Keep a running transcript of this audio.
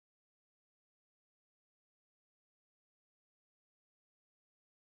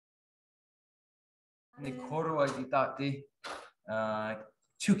근데 걸어와지 딱대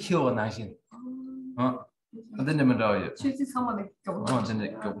 2kg 나신. 근데 좀 더요. 73만 경.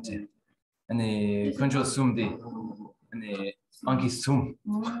 근데 경제. 아니 컨트롤 숨디. 아니 안기 숨.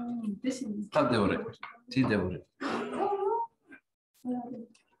 대신 답대 오래. 뒤대 오래.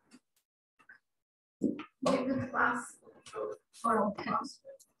 Good class. Or pass.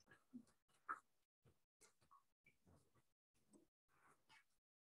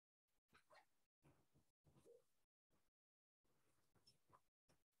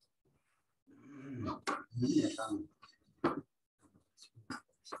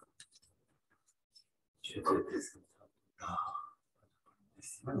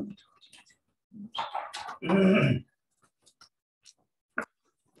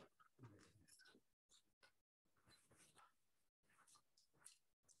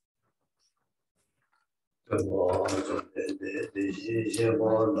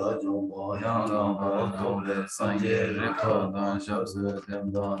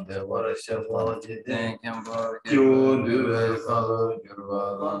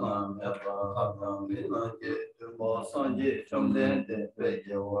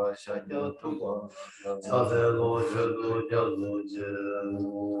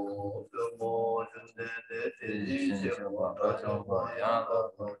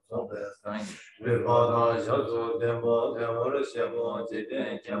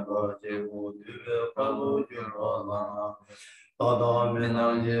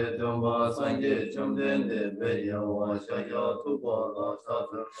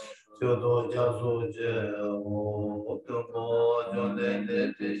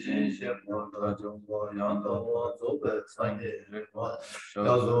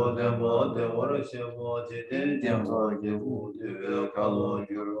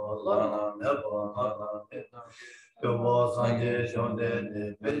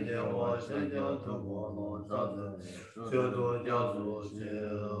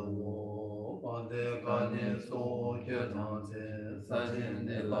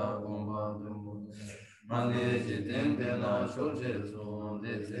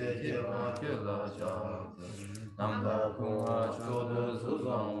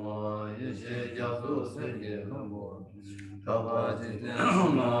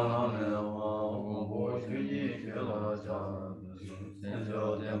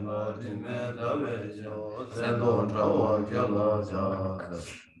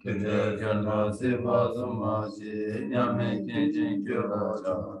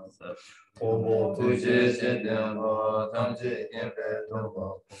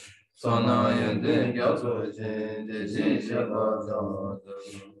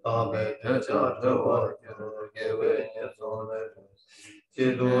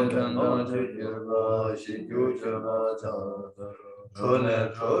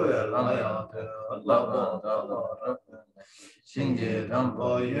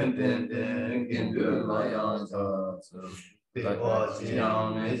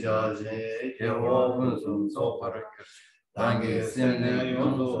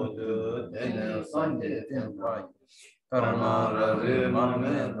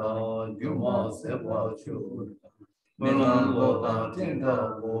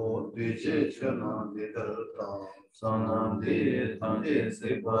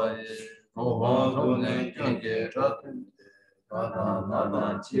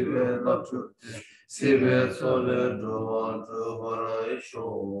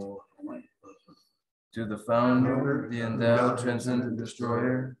 To the founder, the endowed, transcendent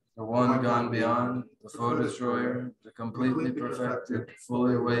destroyer, the one gone beyond, the foe destroyer, the completely perfected,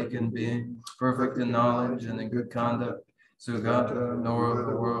 fully awakened being, perfect in knowledge and in good conduct, Sugata, knower of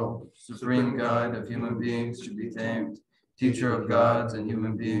the world, supreme guide of human beings to be tamed, teacher of gods and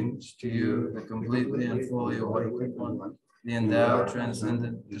human beings, to you, the completely and fully awakened one, the endowed,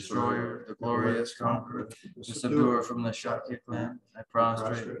 transcendent destroyer, the glorious conqueror, the subduer from the Shakya clan, I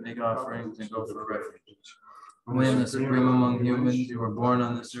prostrate, make offerings, and go for refuge. When the supreme among humans, you were born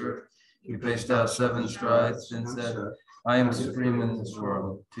on this earth, you paced out 7 strides and said, I am supreme in this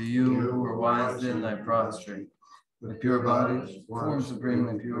world. To you who are wise then, I prostrate. With pure bodies, form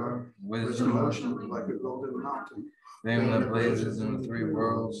supremely pure, wisdom ocean like a golden mountain, fame that blazes in the 3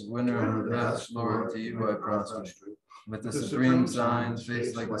 worlds, winner of the best, Lord, to you I prostrate. With the supreme signs,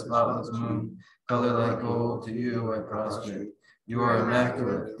 face like the spotless moon, color like gold, to you I prostrate. You are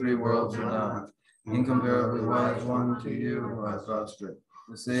immaculate, 3 worlds are not. Incomparably wise one, to you I prostrate.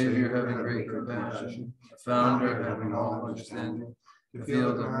 The Savior having great compassion, the Founder having all understanding, the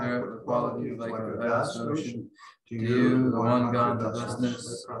field of merit, the quality like a vast ocean. To you, the one gone to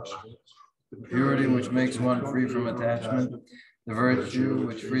thusness, the purity which makes one free from attachment, the virtue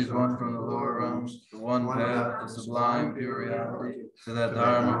which frees one from the lower realms, the one path, the sublime pure reality, to that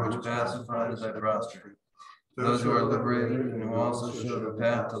dharma which pacifies thy prostrate. Those who are liberated and who also show the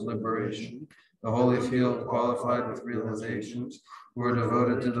path to liberation, the holy field qualified with realizations, who are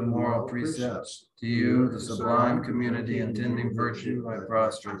devoted to the moral precepts. To you, the sublime community intending virtue, I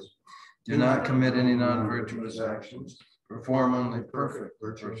prostrate. Do not commit any non-virtuous actions. Perform only perfect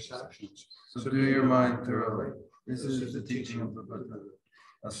virtuous actions. Subdue your mind thoroughly. This is the teaching of the Buddha.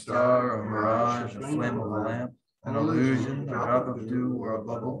 A star, a mirage, a flame of a lamp, an illusion, a drop of dew or a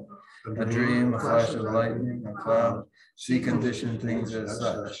bubble, a dream, a flash of lightning, a cloud. See conditioned things as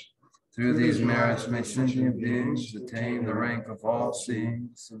such. Through these merits may sentient beings attain the rank of all seeing,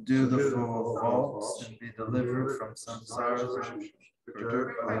 subdue the flow of faults, and be delivered from samsara's ocean,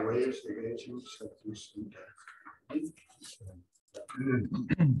 perturbed by waves of ancient sickness and death.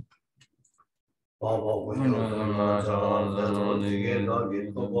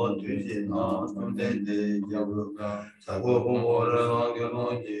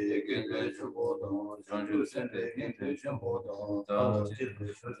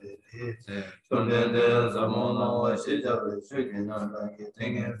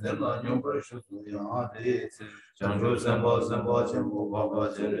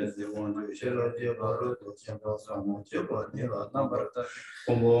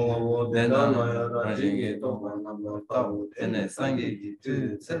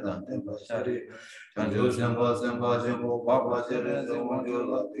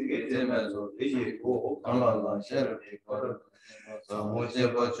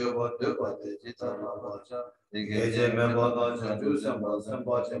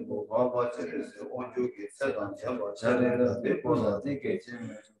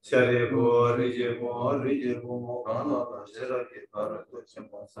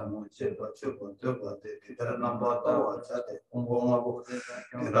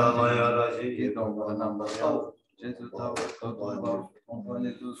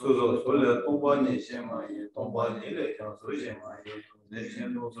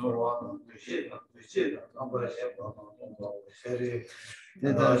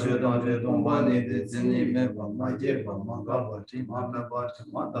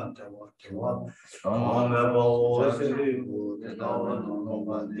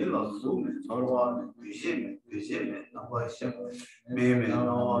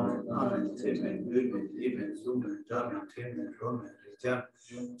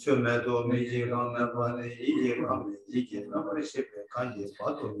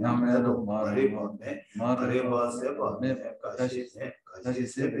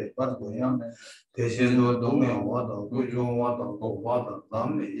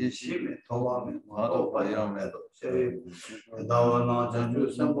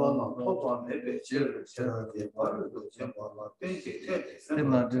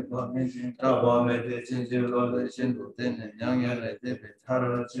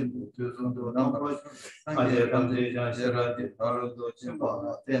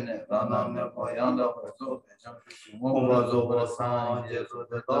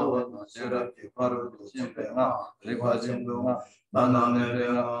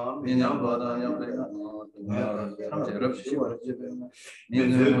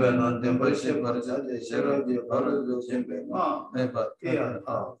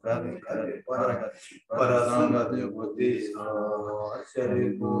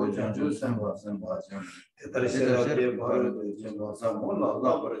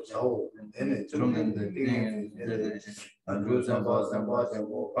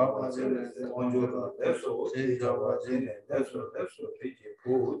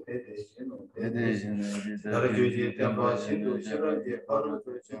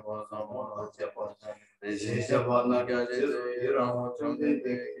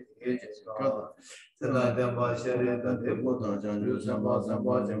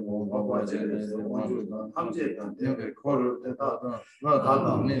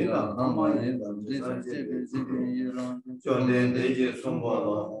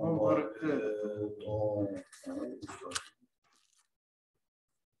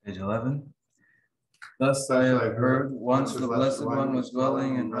 Page 11. Thus I have heard, once the Blessed One was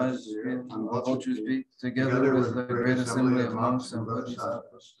dwelling in Vulture's Peak, together with the great assembly of monks and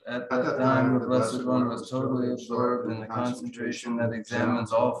Bodhisattvas. At that time, the Blessed One was totally absorbed in the concentration that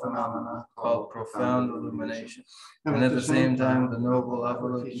examines all phenomena, called profound illumination. And at the same time, the noble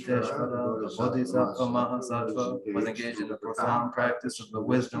Avalokiteshvara, the Bodhisattva Mahasattva, was engaged in the profound practice of the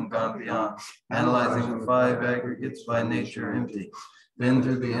wisdom gone beyond, analyzing the five aggregates by nature empty. Then,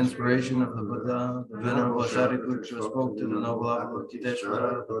 through the inspiration of the Buddha, the Venerable Shariputra spoke to the noble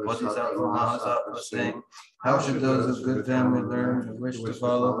Avalokiteshvara, the Bodhisattva Mahasattva, saying, how should those of good family learn who wish to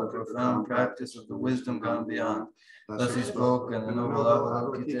follow the profound practice of the wisdom gone beyond? Thus he spoke, and the noble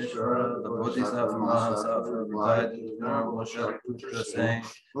Avalokiteshvara, the Bodhisattva Mahasattva, replied to the Venerable Shariputra, saying,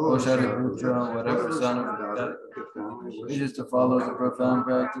 O Shariputra, whatever son of God wishes to follow the profound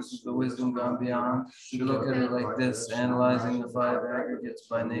practice of the wisdom gone beyond should look at it like this, analyzing the five aggregates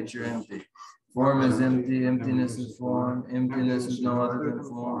by nature empty. Form is empty, emptiness is form, emptiness is no other than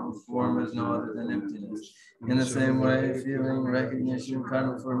form, form is no other than emptiness. In the same way, feeling, recognition,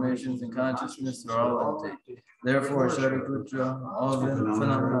 karma formations, and consciousness are all empty. Therefore, Shariputra, all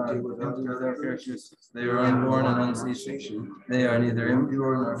phenomena are empty without characteristics. They are unborn and unceasing. They are neither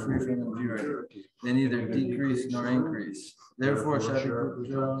impure nor free from impurity. They neither decrease nor increase. Therefore,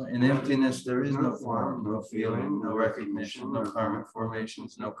 Shariputra, in emptiness there is no form, no feeling, no recognition, no karmic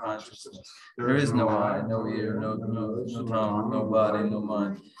formations, no consciousness. There is no eye, no ear, no tongue, no body, no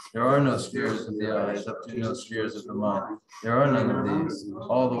mind. There are no spheres of the eyes up to no spheres of the mind. There are none of these,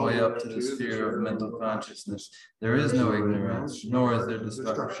 all the way up to the sphere of mental consciousness. There is no ignorance, nor is there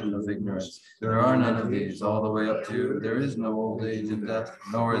destruction of ignorance. There are none of these, all the way up to there is no old age and death,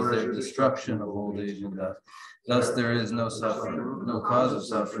 nor is there destruction of old age and death. Thus there is no suffering, no cause of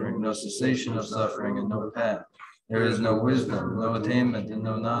suffering, no cessation of suffering, and no path. There is no wisdom, no attainment, and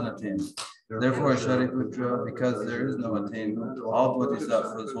no non-attainment. Therefore, Shariputra, because there is no attainment, all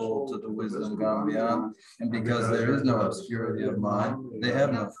bodhisattvas hold to the wisdom gone beyond, and because there is no obscurity of mind, they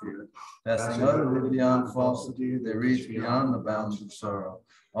have no fear. Passing utterly beyond falsity, they reach beyond the bounds of sorrow.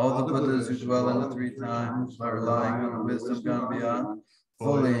 All the Buddhas who dwell in the three times, by relying on the wisdom gone beyond,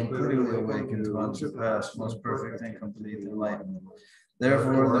 fully and clearly awaken to unsurpassed, most perfect and complete enlightenment.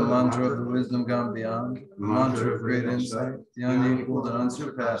 Therefore, the mantra of the wisdom gone beyond, the mantra of great insight, the unequaled and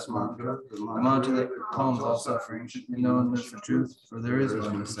unsurpassed mantra, the mantra that calms all suffering, should be known as the truth, for there is no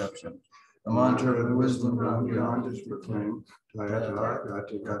deception. The mantra of the wisdom gone beyond is proclaimed. O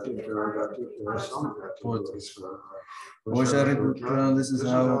Shariputra, this is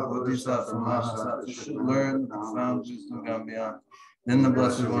how a Bodhisattva Mahasattva should learn the profound wisdom gone beyond. Then the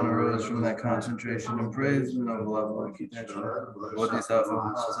Blessed One arose from that concentration and praised the noble Avalokiteshvara, Bodhisattva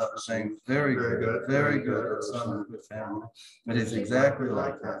Mahasattva, saying, very good, son of good family. It is exactly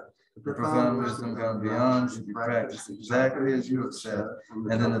like that. The profound wisdom gone beyond should be practiced exactly as you have said,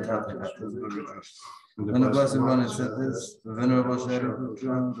 and in the Tathagata of Buddha. When the Blessed One had said this, the Venerable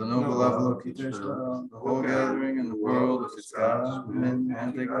Shariputra, the noble Avalokiteshvara, the whole gathering in the world with its gods, men,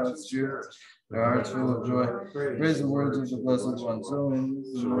 and their gods, spirits, their hearts full of joy, praise the words of the Blessed One. So in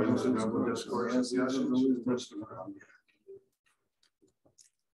the noble discourse, the essence of the wisdom.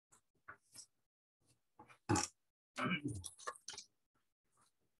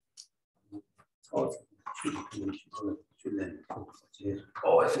 Oh,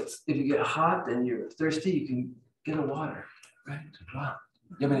 if you get hot and you're thirsty, you can get a water, right? Wow.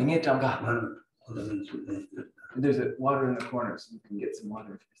 There's a water in the corner, so you can get some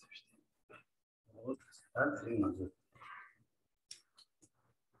water if you're thirsty.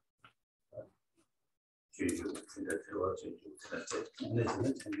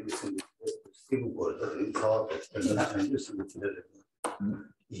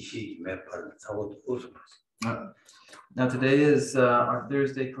 Now today is our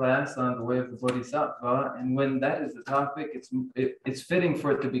Thursday class on the way of the Bodhisattva, and when that is the topic, it's fitting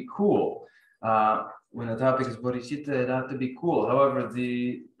for it to be cool. When the topic is bodhicitta, it ought to be cool. However,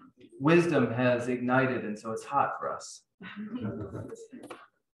 the wisdom has ignited, and so it's hot for us.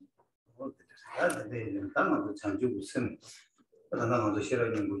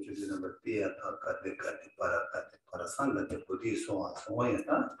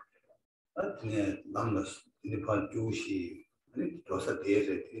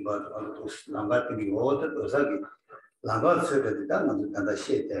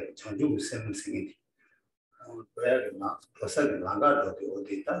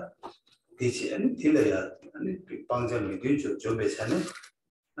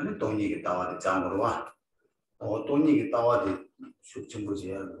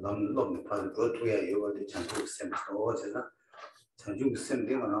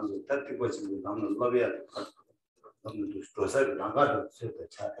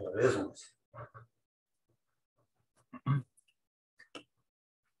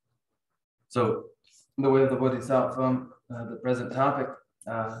 So, the way of the Bodhisattva, the present topic,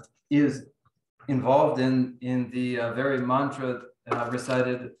 is involved in the very mantra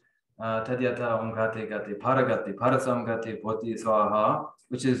recited Tadyata Omgate Gate Paragate Parasamgate Bodhi Swaha,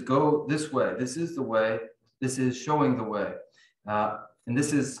 which is go this way. This is the way. This is showing the way. And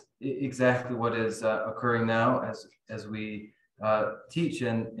this is exactly what is occurring now as we teach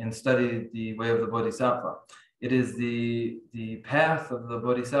and study the way of the Bodhisattva. It is the path of the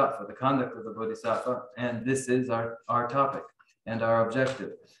Bodhisattva, the conduct of the Bodhisattva, and this is our topic and our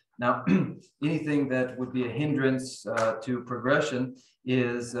objective. Now, anything that would be a hindrance to progression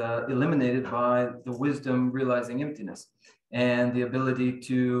is eliminated by the wisdom realizing emptiness. And the ability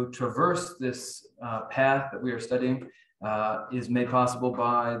to traverse this path that we are studying is made possible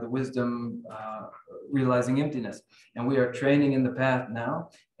by the wisdom realizing emptiness. And we are training in the path now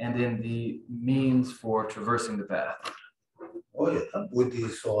and in the means for traversing the path.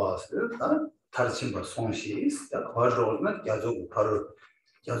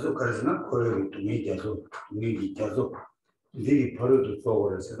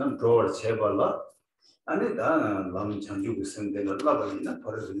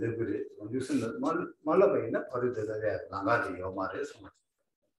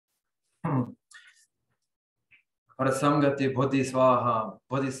 Parasamgati bodhiswaha,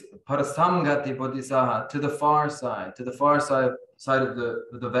 parasamgati bodhisaha, to the far side of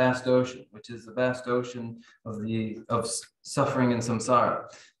the vast ocean, which is the vast ocean of suffering and samsara.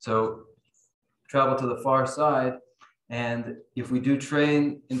 So travel to the far side, and if we do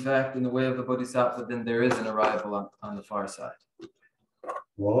train, in fact, in the way of the Bodhisattva, then there is an arrival on the far side.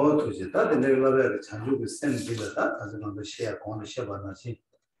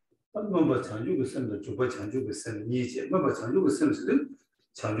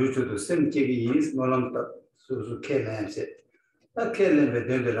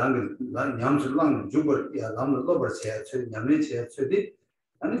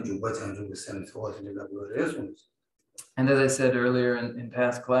 And as I said earlier in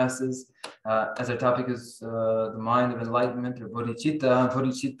past classes, as our topic is the mind of enlightenment or bodhicitta,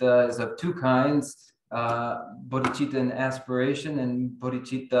 bodhicitta is of two kinds, bodhicitta in aspiration and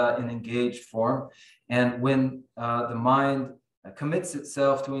bodhicitta in engaged form. And when the mind commits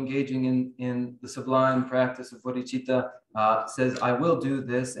itself to engaging in the sublime practice of bodhicitta, says, I will do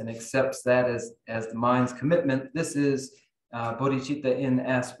this, and accepts that as the mind's commitment, this is bodhicitta in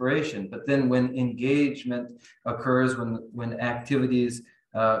aspiration. But then when engagement occurs, when activities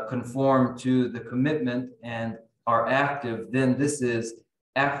conform to the commitment and are active, then this is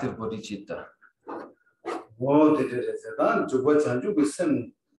active bodhicitta.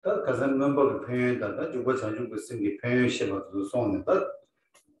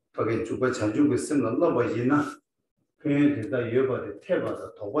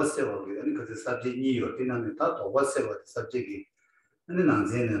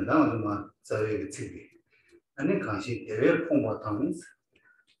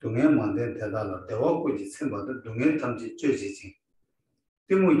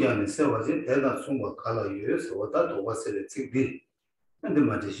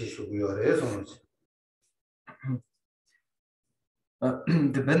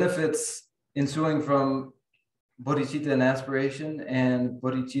 The benefits ensuing from bodhicitta in aspiration and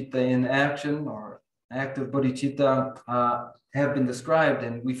bodhicitta in action or active bodhicitta have been described,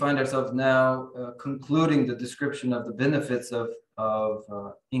 and we find ourselves now concluding the description of the benefits of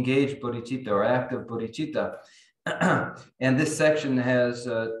engaged bodhicitta or active bodhicitta. And this section has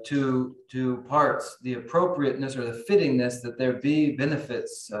two parts: the appropriateness or the fittingness that there be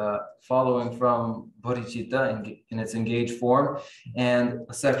benefits following from bodhicitta in its engaged form, and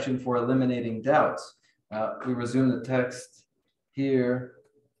a section for eliminating doubts. We resume the text here,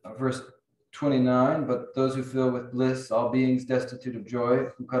 verse 29, but those who fill with bliss all beings destitute of joy,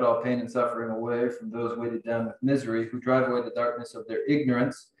 who cut all pain and suffering away from those weighted down with misery, who drive away the darkness of their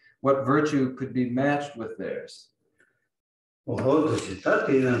ignorance, what virtue could be matched with theirs?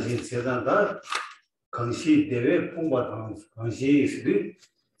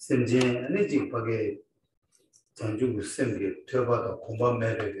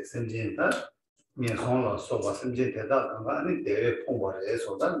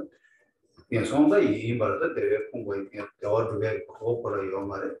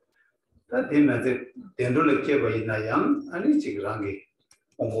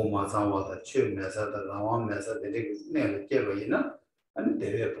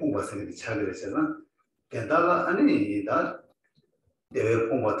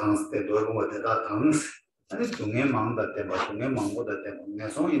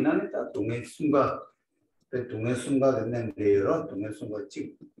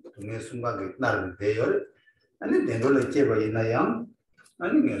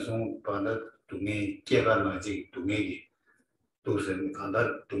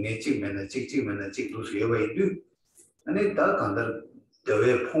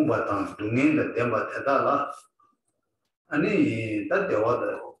 아니 다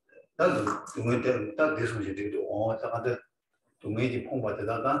대화다 다도 동의된 다 대소시도 다가데 동의지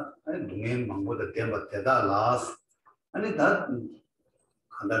통과되다가 아니 동의 방법도 대받되다 라스 아니 다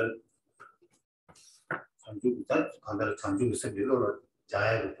간달 장주다 간달 장주 세빌로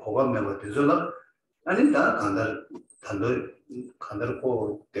자에 고감매가 되서라 아니 다 간달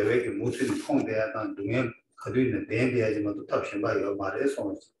간달고 대외의 모습이 통돼야만 동의 가지고 있는 대해야지만 또 답신바요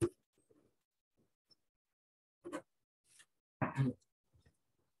말해서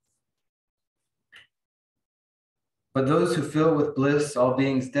But those who fill with bliss all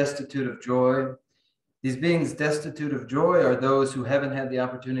beings destitute of joy, these beings destitute of joy are those who haven't had the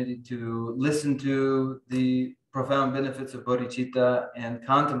opportunity to listen to the profound benefits of bodhicitta and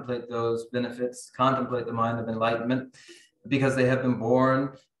contemplate those benefits, contemplate the mind of enlightenment, because they have been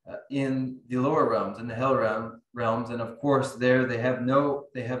born in the lower realms, in the hell realms, and of course there they have no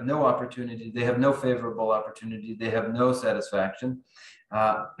opportunity, they have no favorable opportunity, they have no satisfaction,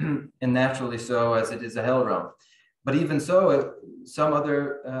 and naturally so, as it is a hell realm. But even so, some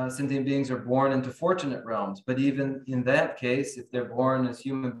other sentient beings are born into fortunate realms. But even in that case, if they're born as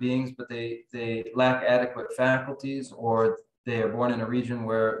human beings, but they lack adequate faculties, or they are born in a region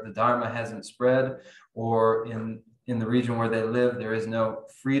where the Dharma hasn't spread, or in the region where they live, there is no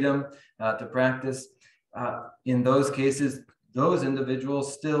freedom to practice. In those cases, those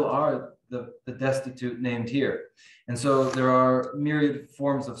individuals still are the destitute named here. And so there are myriad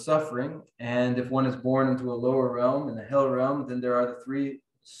forms of suffering. And if one is born into a lower realm, in the hell realm, then there are the three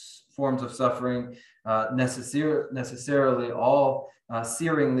forms of suffering necessarily all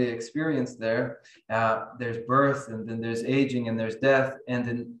searingly experienced there. There's birth, and then there's aging, and there's death. And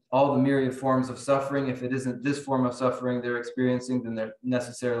in all the myriad forms of suffering, if it isn't this form of suffering they're experiencing, then they're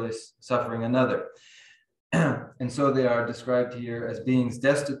necessarily suffering another. And so they are described here as beings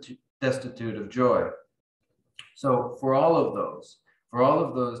destitute of joy. So for all of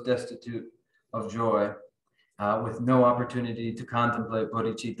those destitute of joy, with no opportunity to contemplate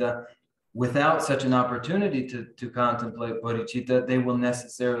bodhicitta, without such an opportunity to contemplate bodhicitta, they will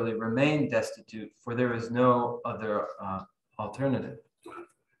necessarily remain destitute, for there is no other alternative.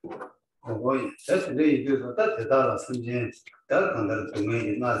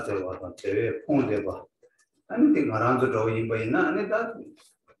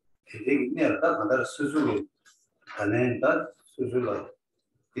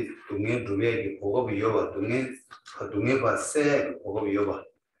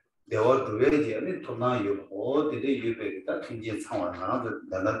 대화 두외지 아니 토나요 어디에 유배가 tinje 상황나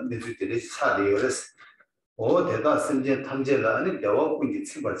나나 내주들이 차대요레스 어 대다 선제 탐제라 아니 대화 군지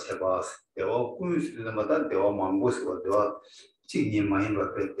치바 쳐봐 대화 군수들마다 대화 망고스고 대화 직이 많이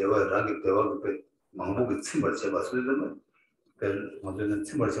받고 대화라기 대화 그 망고가 치바 쳐봐 소리는 그 모두는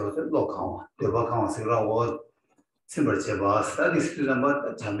치바 쳐서 로카와 대화 강화스라 어 치바 쳐봐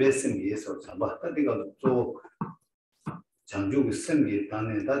스타디스들마다 잠베스미에서 잡아 따디가 또 장주 생기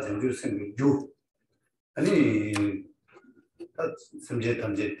단에다 장주 생기 주 아니 섬제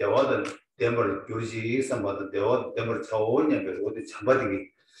탐제 대화들 대머리 교시 삼바도 대화 대머리 차오냐고 어디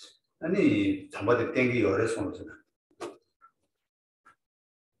참바디기 아니 참바디 땡기 열에 손으로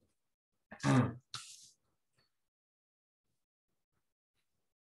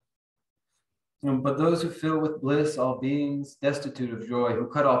But those who fill with bliss all beings destitute of joy, who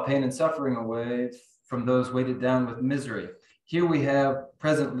cut all pain and suffering away from those weighted down with misery. Here we have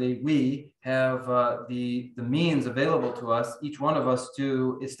presently, the means available to us, each one of us,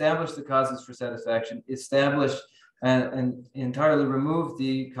 to establish the causes for satisfaction, establish and entirely remove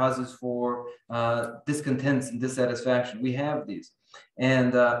the causes for discontents and dissatisfaction. We have these.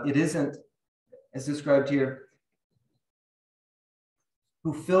 And it isn't, as described here,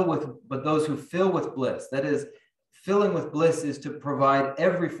 but those who fill with bliss. That is, filling with bliss is to provide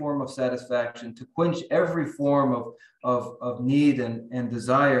every form of satisfaction, to quench every form of need and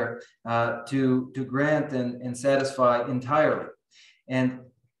desire, to grant and satisfy entirely. And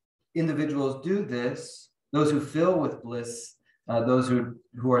individuals do this, those who fill with bliss, those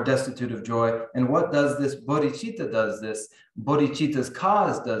who are destitute of joy. And what does this? Bodhicitta does this. Bodhicitta's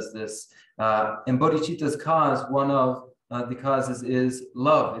cause does this. And bodhicitta's cause, one of the causes is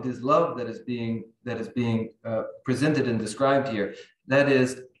love. It is love that is being presented and described here. That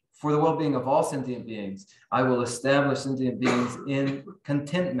is, for the well-being of all sentient beings, I will establish sentient beings in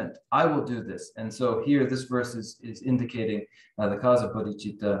contentment. I will do this. And so here, this verse is indicating the cause of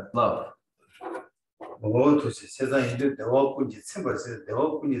bodhicitta, love.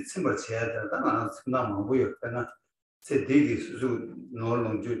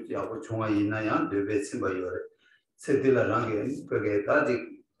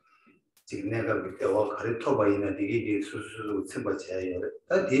 지금 내가 그때와 가르쳐봐 있는 이게 수수수 첨부 제요.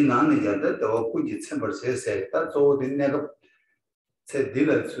 다 뒤나는 자들 또 꾸지 첨부 제세 다 저도 내가 제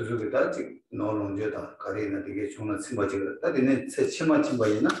뒤를 수수가 지금 노론제다 가리는 이게 중간 첨부 제가 다 뒤는 제 치마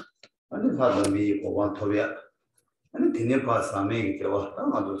첨부이나 아니 사람이 보관 토비야 아니 뒤에 봐서면 이게 왔다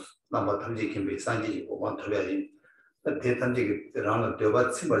아주 남아 탐지 김비 산지 보관 토비야지 다 대탐지 그라는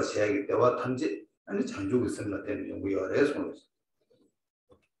대화 첨부 제기 대화 탐지 아니 장주고 있으면 되는 연구요 그래서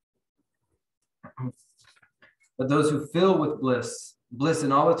But those who fill with bliss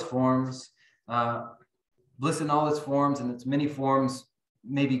in all its forms, and its many forms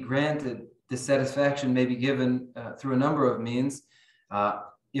may be granted, dissatisfaction may be given through a number of means.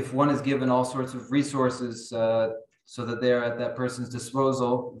 If one is given all sorts of resources so that they are at that person's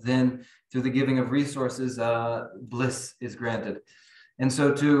disposal, then through the giving of resources, bliss is granted. And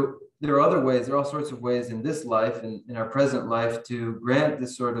so there are other ways, there are all sorts of ways in this life, in our present life, to grant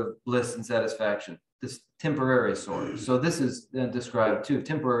this sort of bliss and satisfaction, this temporary sort. So this is described too,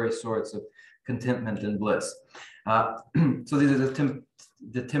 temporary sorts of contentment and bliss. So these are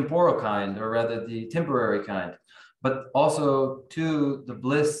the temporal kind, or rather the temporary kind, but also too the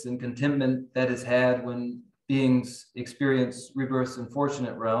bliss and contentment that is had when beings experience rebirths in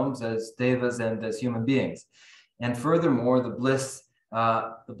fortunate realms as devas and as human beings. And furthermore, the bliss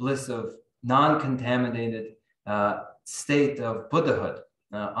of non-contaminated state of Buddhahood,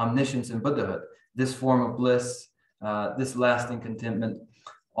 omniscience and Buddhahood. This form of bliss, this lasting contentment,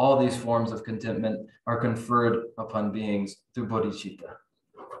 all these forms of contentment are conferred upon beings through bodhicitta.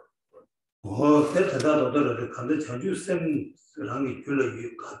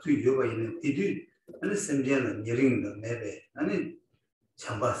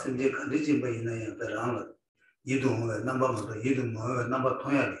 이동 넘버부터 이동 넘버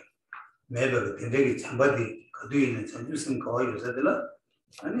통해야 매번 굉장히 참바디 가도 있는 전주성 거의 요새들은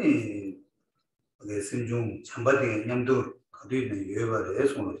아니 그게 신중 참바디 냠도 가도 있는 예발에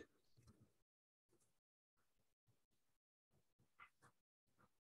해서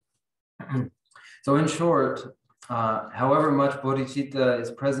So in short, however much bodhicitta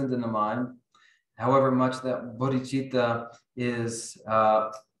is present in the mind, however much that bodhicitta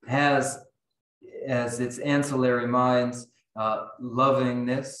has as its ancillary minds,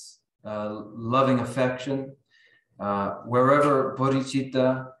 lovingness, loving affection, wherever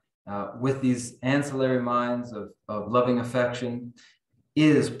bodhicitta with these ancillary minds of loving affection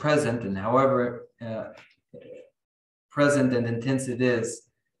is present, and however present and intense it is,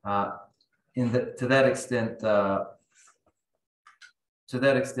 to that extent,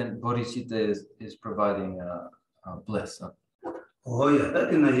 bodhicitta is providing bliss. Oh yeah,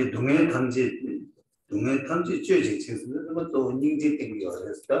 that is 동해 탐지 죄직 책에서 또 닝지 땡겨서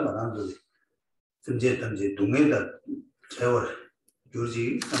나만도 심지어 탐지 동해다 세월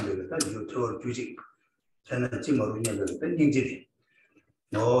유지 상대가 세월 유지 저는 지금으로 이야기를 닝지리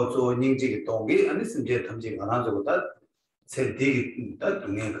너저 닝지 동기 아니 심지어 탐지 가난도다 세대기 다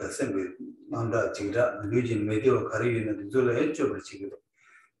동해 가서 만다 지라 유지 메디어 가리는 줄을 했죠 지금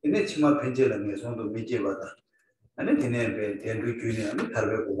근데 치마 편제라는 손도 미제받아 아니 되네 대로 주네 아니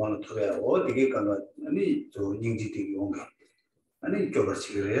다르게 고관을 토야 어디게 가나 아니 저 닝지되게 온게 아니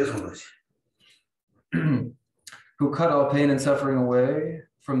교버치 그래서 그러지 Who cut all pain and suffering away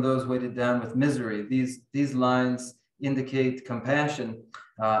from those weighted down with misery. These lines indicate compassion,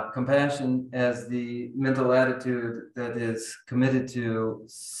 compassion as the mental attitude that is committed to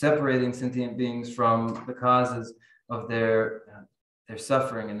separating sentient beings from the causes of their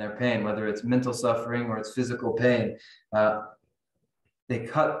suffering and their pain, whether it's mental suffering or it's physical pain. They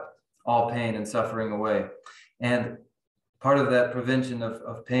cut all pain and suffering away. And part of that prevention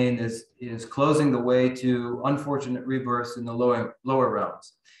of pain is closing the way to unfortunate rebirths in the lower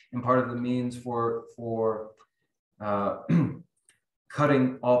realms. And part of the means for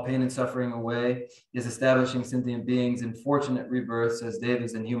cutting all pain and suffering away is establishing sentient beings in fortunate rebirths as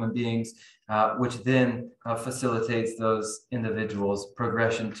devas and human beings, which then facilitates those individuals'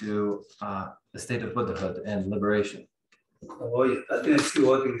 progression to the state of Buddhahood and liberation. Oh, yeah, that is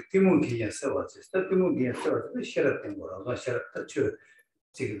what the Timothy and Savage. That Timothy and Savage, sheriff thing, or sheriff, the church,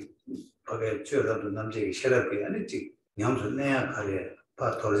 forget church of the Namjay, sheriff, and it's Yamsonea career,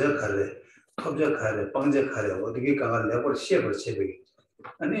 Patorja career, Tobja career, Panja career, or the Giga level shaver shaving.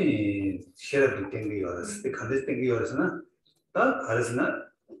 Any sheriff thing yours, the country thing yours, that Harisna.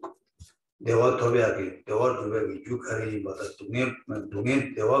 They were Tobiaki, they were to you carry, but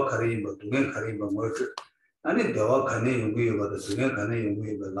Dungan, they were carrying, but Dungan carrying, but murder. And if they were canning, we were the Dungan canning,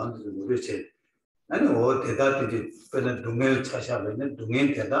 we were landed in the rich. And what Teda did, when Dungan Chasha,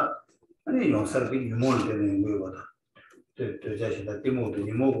 Dungan Teda, and you know, something more than we were. 자신의 데모도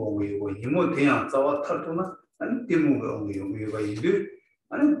이모고 오고 이모 대양 자와 탈도나 아니 데모가 오고 이도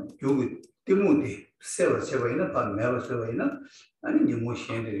아니 요기 데모디 세워 세워이나 반 매워 세워이나 아니 이모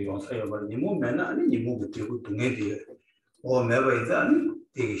시행들이 용사여 봐 이모 매나 아니 이모가 되고 동해디 오 매워 이자 아니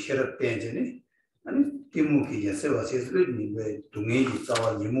되게 싫어 뺀지니 아니 데모기 이제 세워 세스를 니왜 동해디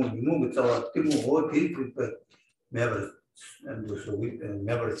자와 이모가 자와 데모 어디 그 매워 and so we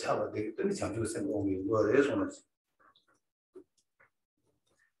never travel the change only were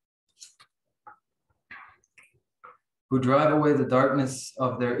who drive away the darkness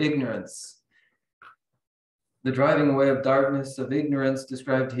of their ignorance. The driving away of darkness of ignorance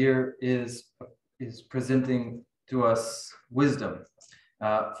described here is presenting to us wisdom.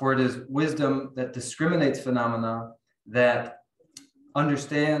 For it is wisdom that discriminates phenomena, that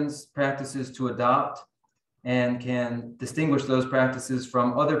understands practices to adopt, and can distinguish those practices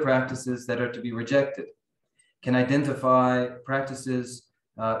from other practices that are to be rejected, can identify practices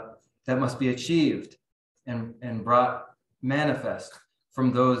that must be achieved and brought manifest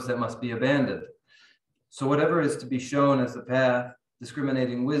from those that must be abandoned. So whatever is to be shown as the path,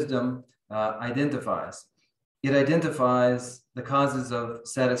 discriminating wisdom identifies. It identifies the causes of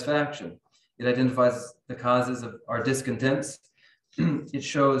satisfaction. It identifies the causes of our discontents. It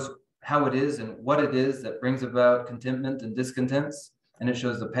shows how it is and what it is that brings about contentment and discontents, and it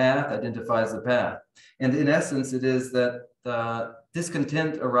shows the path, identifies the path. And in essence, it is that the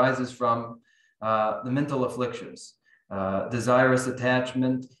discontent arises from the mental afflictions, desirous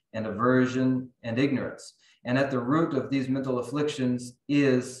attachment and aversion and ignorance. And at the root of these mental afflictions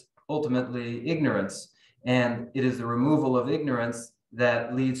is ultimately ignorance, and it is the removal of ignorance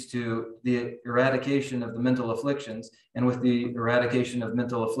that leads to the eradication of the mental afflictions. And with the eradication of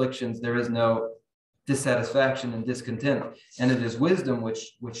mental afflictions, there is no dissatisfaction and discontent. And it is wisdom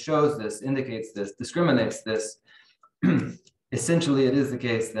which shows this, indicates this, discriminates this. Essentially, it is the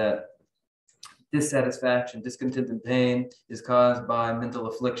case that dissatisfaction, discontent, and pain is caused by mental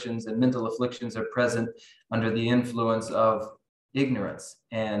afflictions, and mental afflictions are present under the influence of ignorance.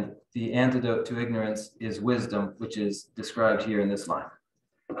 And the antidote to ignorance is wisdom, which is described here in this line.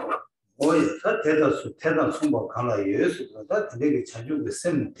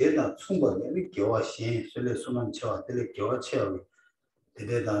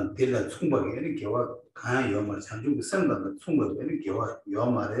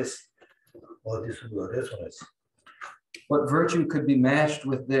 What virtue could be matched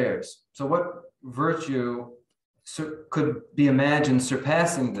with theirs? So what virtue could be imagined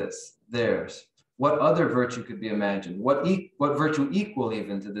surpassing theirs? What other virtue could be imagined? What virtue equal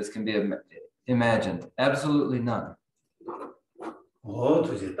even to this can be imagined? Absolutely none.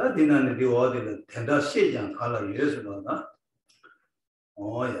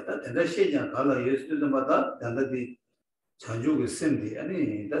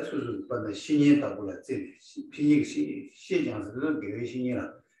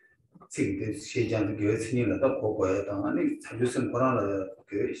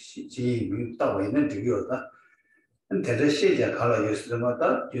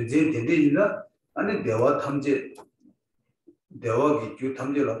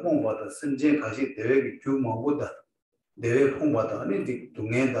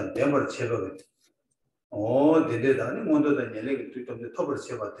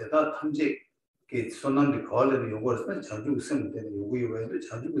 손남이 걸레는 요거는 자주 쓰면 되는 요거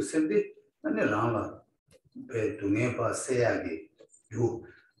자주 쓰는데 아니 라마 배 동해 봐 세야기 요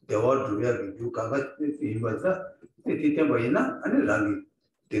대화 두야기 요 가가 이마다 이때 뭐이나 아니 라기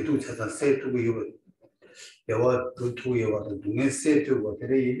대두 찾아 세투고 요 대화 두투에 와도 동해 세투고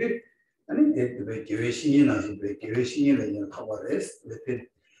그래 이게 아니 대두 계획신이 나시 계획신이 내가 타버레스 그때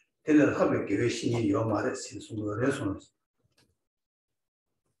텔레 하베 계획신이 요 말에 신수를 해서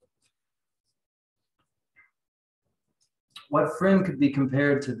What friend could be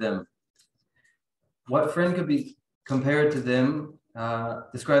compared to them? What friend could be compared to them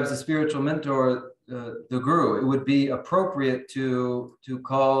describes the spiritual mentor, the guru. It would be appropriate to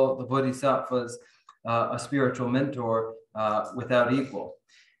call the bodhisattvas a spiritual mentor without equal.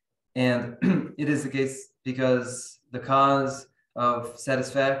 And it is the case because the cause of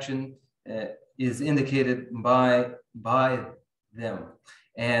satisfaction is indicated by them.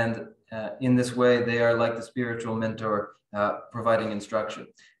 And in this way, they are like the spiritual mentor, providing instruction.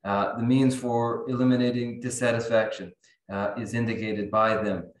 The means for eliminating dissatisfaction is indicated by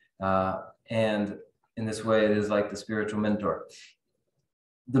them. And in this way, it is like the spiritual mentor.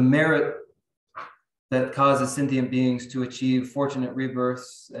 The merit that causes sentient beings to achieve fortunate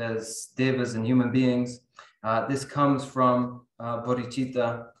rebirths as devas and human beings, this comes from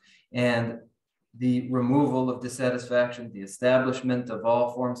bodhicitta. And the removal of dissatisfaction, the establishment of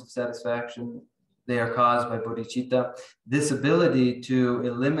all forms of satisfaction. They are caused by bodhicitta. This ability to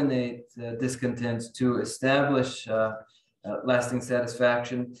eliminate discontents, to establish lasting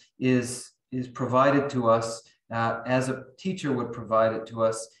satisfaction is provided to us as a teacher would provide it to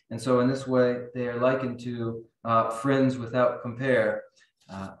us. And so in this way, they are likened to friends without compare.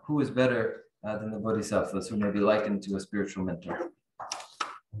 Who is better than the bodhisattvas who may be likened to a spiritual mentor?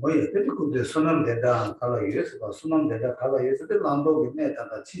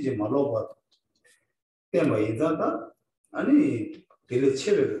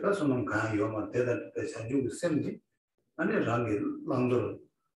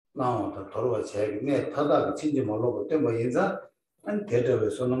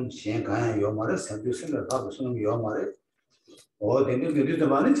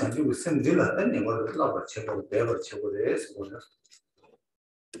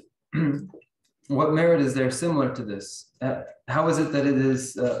 What merit is there similar to this? How is it that it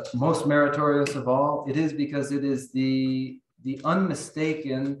is most meritorious of all? It is because it is the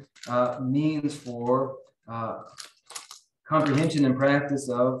unmistaken means for comprehension and practice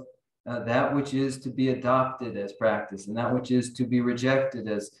of that which is to be adopted as practice and that which is to be rejected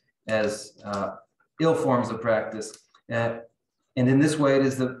as ill forms of practice. And in this way, it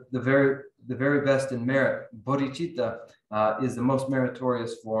is the very best in merit. Bodhicitta is the most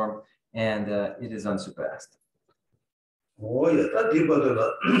meritorious form, and it is unsurpassed.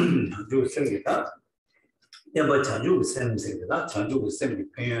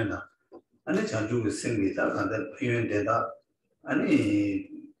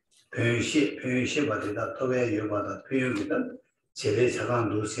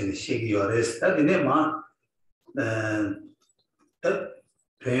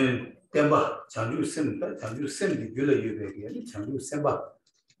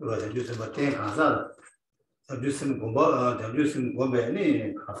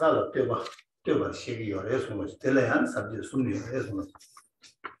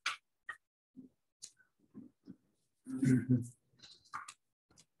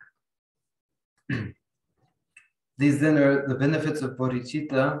 These then are the benefits of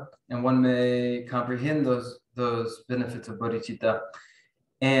bodhicitta, and one may comprehend those benefits of bodhicitta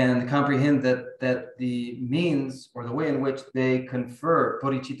and comprehend that the means or the way in which they confer,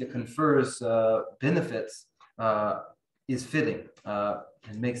 bodhicitta confers benefits is fitting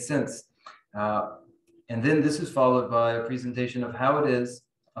and makes sense. And then this is followed by a presentation of how it is,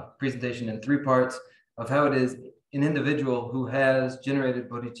 a presentation in 3 parts of how it is an individual who has generated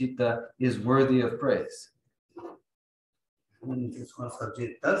bodhicitta is worthy of praise. This one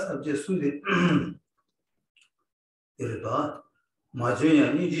subject, that subject soon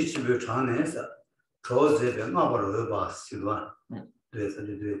Majuya Nijibu Chanesa, Jose, the Navarro Bas, Silva,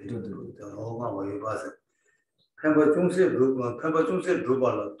 all our Bas. Pemba Junse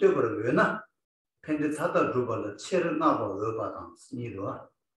Drubala, Dubra Vena, Penditata Drubala, Cher Navarro Batans, Nidua.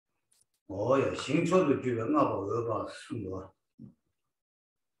 Oh, yeah, Shincho to give a Navarro Bas.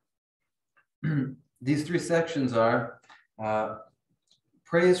 These 3 sections are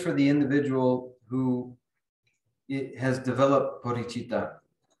praise for the individual who has developed bodhicitta.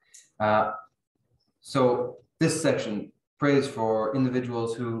 So this section, praise for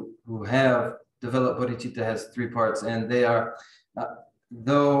individuals who have developed bodhicitta, has 3 parts, and they are,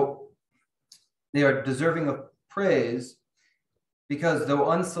 though they are deserving of praise, because though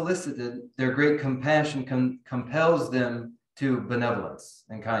unsolicited, their great compassion compels them to benevolence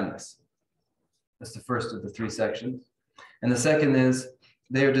and kindness. That's the first of the 3 sections. And the second is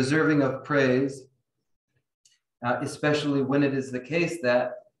they are deserving of praise, especially when it is the case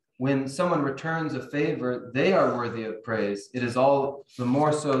that when someone returns a favor, they are worthy of praise. It is all the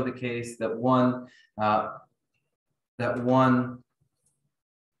more so the case that one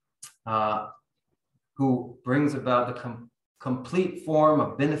who brings about the complete form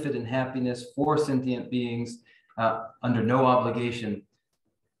of benefit and happiness for sentient beings under no obligation.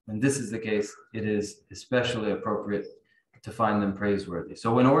 When this is the case, it is especially appropriate to find them praiseworthy.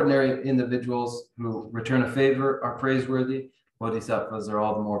 So when ordinary individuals who return a favor are praiseworthy, bodhisattvas are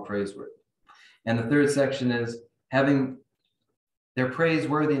all the more praiseworthy. And the 3rd section is having their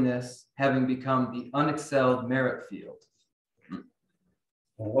praiseworthiness having become the unexcelled merit field.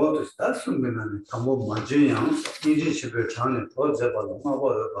 That's something that Tambo Majian, Nijibu Chane, Pozebal,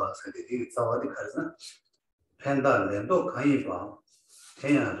 Mababa, Sawadi Kazan, Penda, Lendo, Kaiba,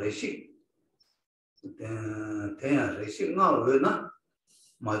 Tenya Reshi. Tenya Reshi, now,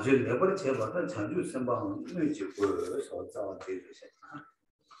 Majil never Cheba, Chanju Samba,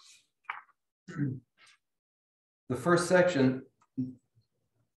 The first section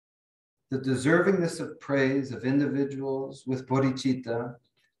the deservingness of praise of individuals with bodhicitta,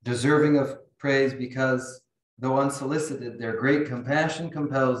 deserving of praise because, though unsolicited, their great compassion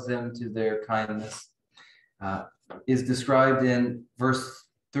compels them to their kindness, is described in verse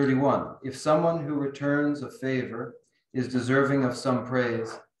 31. If someone who returns a favor is deserving of some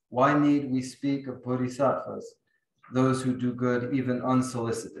praise, why need we speak of bodhisattvas, those who do good even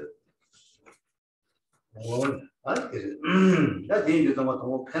unsolicited?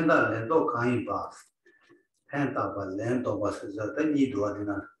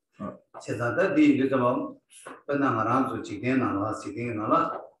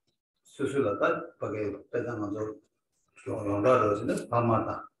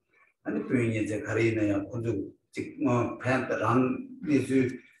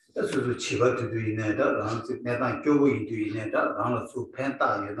 수수 치바도 있네다 랑지 내가 교고 인도 있네다 랑수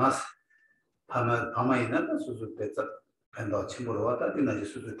펜타 유나스 파마이나 수수 배자 펜도 침보로 왔다 디나지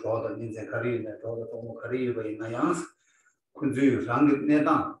수수 좋아다 인제 가리네 좋아다 너무 가리고 있나 양스 군주 랑기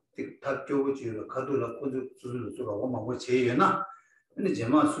내다 틱탁 교고 지로 가도라 군주 수수 수로 뭐뭐 제여나 근데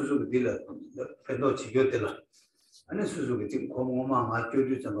제마 수수 딜라 펜도 지교들라 아니 수수가 지금 고모마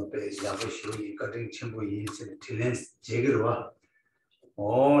마교주 좀 배 야보시오 가정 침보 인세 딜렌스 제기로 와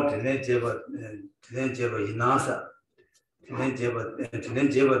드네 제바 이나사 드네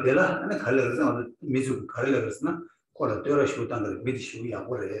제바 데라 아니 갈래서 미주 갈래서나 코라 되라 쇼단들 미디쇼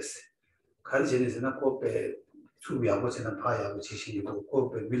야고레스 갈제네스나 코페 추 야고세나 파야고 지신이고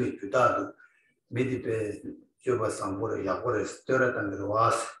코페 밀레 주다도 미디페 조바 상보레 야고레스 되라 단들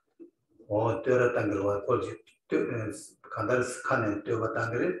와스 되라 단들 와 콜지 간다르스 칸에 되바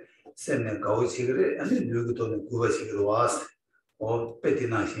단들 세네 가오시그레 아니 누구도 구바시그레 와스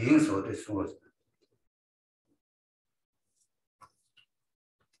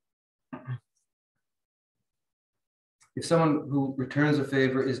If someone who returns a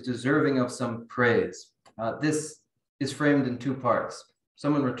favor is deserving of some praise, this is framed in two parts.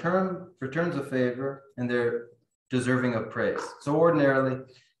 Someone returns a favor and they're deserving of praise. So ordinarily,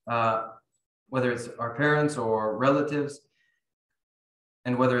 whether it's our parents or relatives,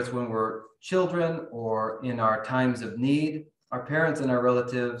 and whether it's when we're children or in our times of need, our parents and our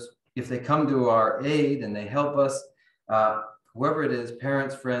relatives, if they come to our aid and they help us, whoever it is,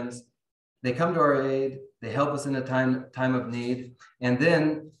 parents, friends, they come to our aid, they help us in a time of need. And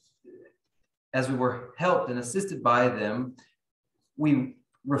then as we were helped and assisted by them, we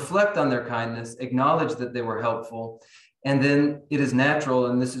reflect on their kindness, acknowledge that they were helpful. And then it is natural,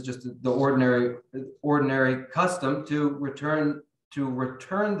 and this is just the ordinary custom to return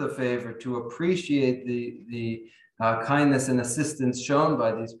the favor, to appreciate the kindness and assistance shown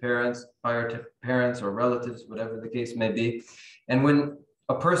by these parents, by our parents or relatives, whatever the case may be. And when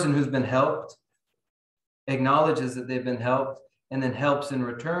a person who's been helped acknowledges that they've been helped and then helps in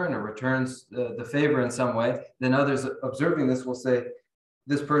return or returns the favor in some way, then others observing this will say,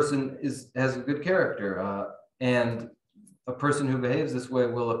 this person has a good character. And a person who behaves this way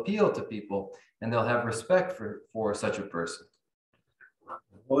will appeal to people and they'll have respect for such a person.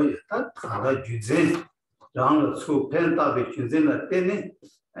 랑 수 펜타비 준전을 때네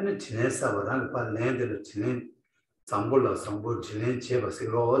아니 지내사보다 발렌들 지내 잠볼라 상볼 지내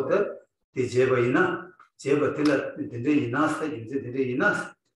제바스로 어디 디제바이나 제바들라 데데 이나스 인제데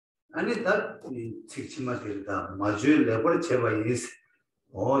이나스 아니 다 직치마들다 마주 레버 제바이스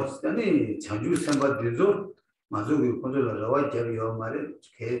아니 장주 선바들도 마주기 콘절라와 제비요 말에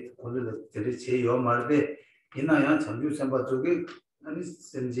개 콘절 데데 제요 말데 이나야 장주 선바 쪽에 아니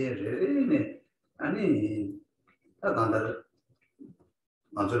센제레네 아니 간다를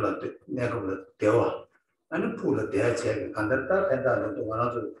만들어 내가 대화 아니 풀어 대화체 간다다 간다는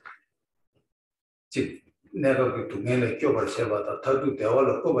동안도 즉 내가 그 동네에 교벌 세바다 더도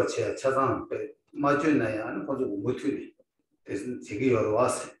대화를 꼽아체 차상 맞주나야 하는 거도 못해 대신 지금 여러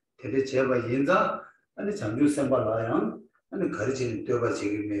왔어 대대 제바 인자 아니 장주 선발라야 아니 가르치는 대화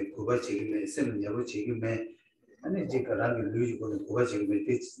지금에 고바 지금에 쓰는 여부 지금에 아니 지금랑 루지고는 고바 지금에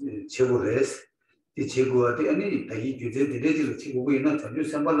제보레스 이 제거하되 아니 이 규제들이 지금 있는 전주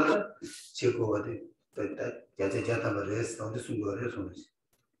선발라 제거하되 야자자다를 해서 어디 순거를 해서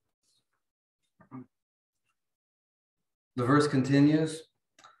The verse continues.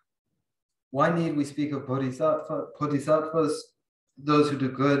 Why need we speak of bodhisattvas, those who do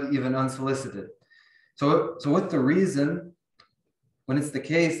good even unsolicited? So with the reason, when it's the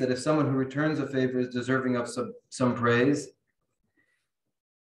case that if someone who returns a favor is deserving of some praise,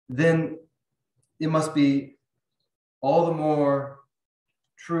 then it must be all the more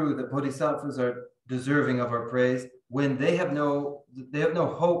true that bodhisattvas are deserving of our praise when they have no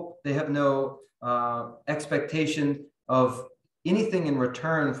hope, they have no expectation of anything in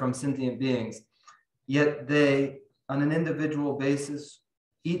return from sentient beings, yet they, on an individual basis,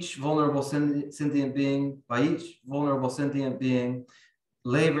 each vulnerable sentient being, by each vulnerable sentient being,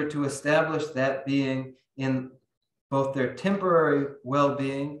 labor to establish that being in both their temporary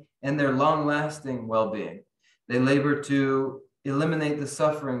well-being and their long-lasting well-being. They labor to eliminate the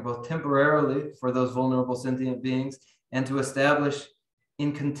suffering both temporarily for those vulnerable sentient beings and to establish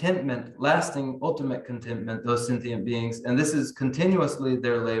in contentment, lasting ultimate contentment, those sentient beings. And this is continuously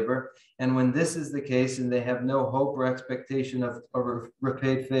their labor. And when this is the case and they have no hope or expectation of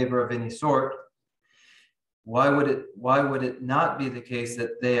repaid favor of any sort, why would it not be the case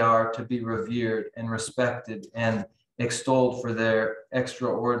that they are to be revered and respected and extolled for their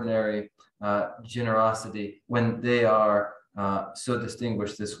extraordinary generosity when they are so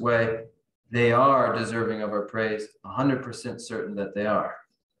distinguished this way? They are deserving of our praise, 100% certain that they are.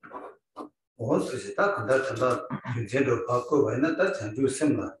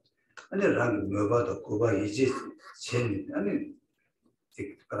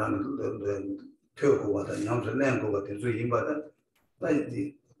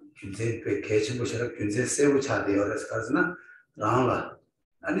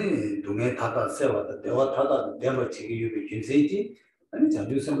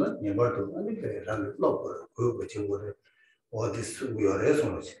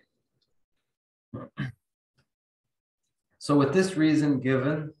 So with this reason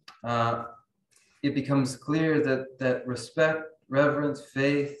given, it becomes clear that respect, reverence,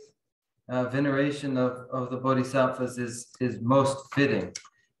 faith, veneration of the Bodhisattvas is most fitting.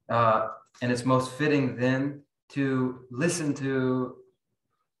 And it's most fitting then to listen to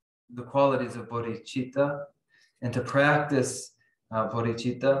the qualities of bodhicitta and to practice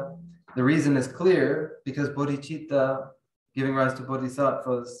bodhicitta. The reason is clear because bodhicitta, giving rise to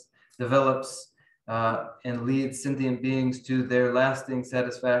bodhisattvas, develops and leads sentient beings to their lasting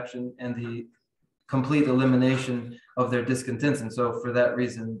satisfaction and the complete elimination of their discontents. And so for that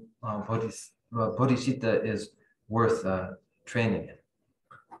reason, bodhicitta is worth training in.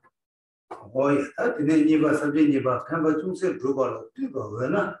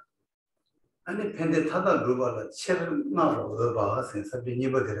 아니 펜데 타다 루바가 체르나로 어바 센서비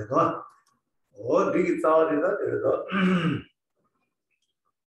니버데도 어 되게 싸우리다 되도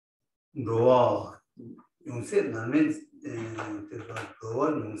로와 용세 나면 그래서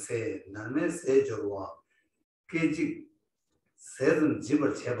로와 용세 나면 세저와 계지 세든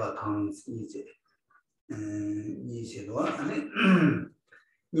집을 제바 당 이제 이제도 아니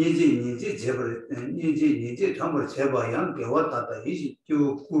니지 제벌 니지 전부 제바 양 개왔다다 이지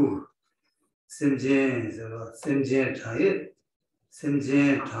쭉 심진 장에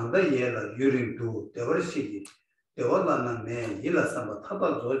심진 장다 예라 유림도 대버시기 대원나는 매 일라삼바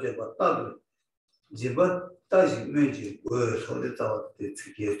타다 조제바 따도 집어 다시 매지 그 소리 잡았대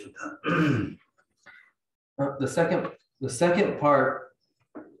특이해 좋다. The second part,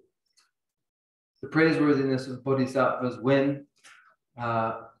 the praiseworthiness of bodhisattvas when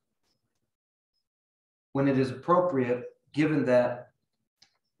it is appropriate, given that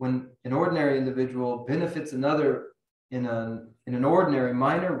when an ordinary individual benefits another in an ordinary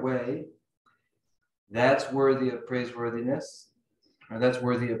minor way, that's worthy of praiseworthiness, or that's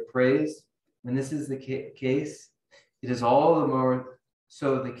worthy of praise. When this is the case, it is all the more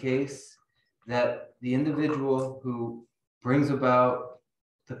so the case that the individual who brings about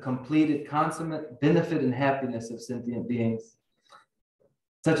the completed consummate benefit and happiness of sentient beings,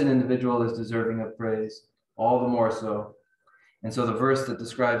 such an individual is deserving of praise, all the more so. And so the verse that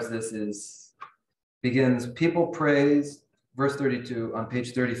describes this begins, people praise, verse 32 on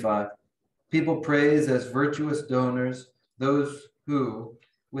page 35, people praise as virtuous donors those who,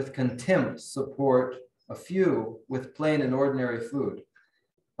 with contempt, support a few with plain and ordinary food,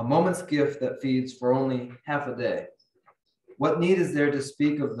 a moment's gift that feeds for only half a day. What need is there to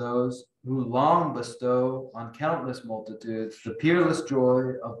speak of those who long bestow on countless multitudes the peerless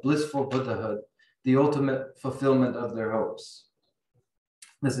joy of blissful Buddhahood, the ultimate fulfillment of their hopes?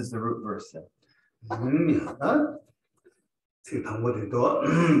 This is the root verse.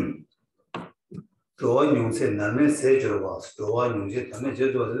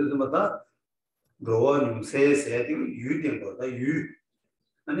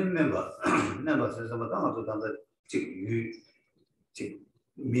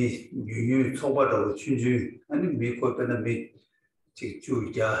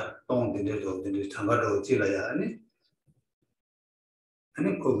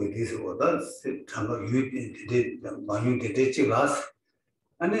 아니 거기 뒤에서보다 장가 유인데 많이 찍라스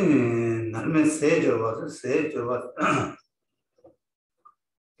아니 나면 세저 와서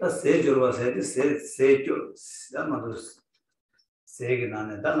다 세저 와서 세저 아마도 세게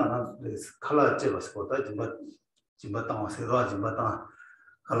나네 다나 칼라 제바스 보다 jimba tangwa sirwa jimba tang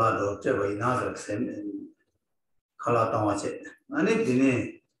kala do cheba inaza kala tangwa che ane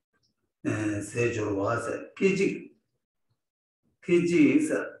dine se jorwa se kiji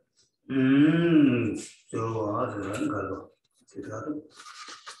sa jorwa se ranga do sirado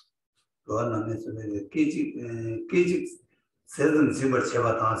roa name sumere kiji sedan jimba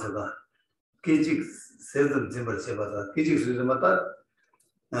cheba tang se da kiji sedan jimba cheba da kiji suzuma ta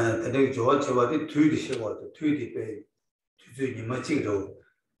tene jowa cheba di tuidi sheba da tuidi pe tuzi nima chigro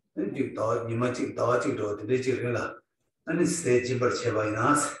nima chig dawa chigro tene chigrinla ane se jimba cheba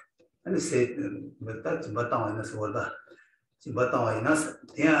inas ane se jimba tangwa inas wada jimba tangwa inas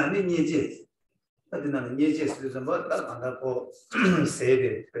tena ane nyeje adina nyeje suzuma ta kanda ko se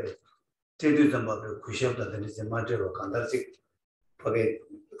de pe chedu zamba pe kushabda tene jimba cheba kanda chig pake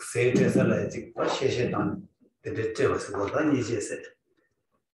se chesa la chig pa sheshe tang tene cheba se wada nyeje se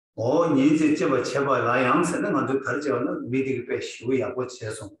니제 제바 제바 라양선은 만들 가르쳐는 미디를 배 쉬우야고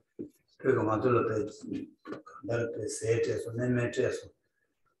చేసం 그거 만들어도 나를 배 세트에서 내면에서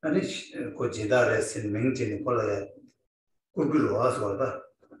아니 그 지다레신 명진이 콜라야 꾸비로 와서다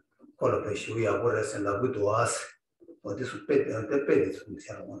콜라 배 쉬우야고 해서 나부도 와서 어디서 빼빼 좀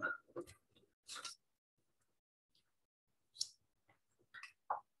살아보나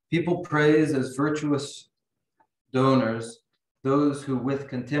People praise as virtuous donors those who with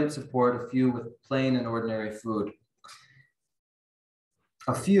contempt support a few with plain and ordinary food.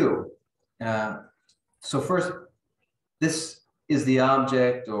 A few. So first, this is the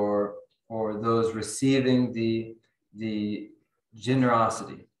object or those receiving the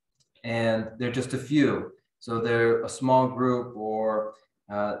generosity. And they're just a few. So they're a small group or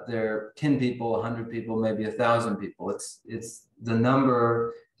they're 10 people, 100 people, maybe 1,000 people. It's the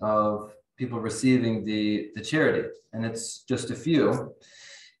number of people receiving the charity, and it's just a few.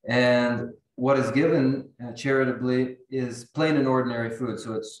 And what is given charitably is plain and ordinary food.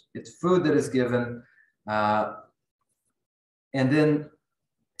 So it's food that is given, and then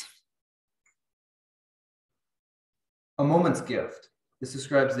a moment's gift. This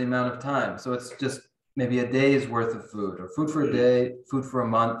describes the amount of time. So it's just maybe a day's worth of food, or food for a day, food for a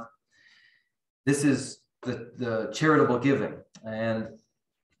month. This is the charitable giving. And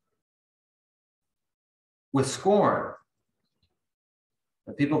with scorn,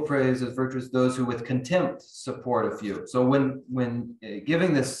 people praise as virtuous those who with contempt support a few. So when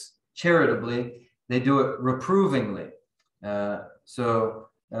giving this charitably, they do it reprovingly.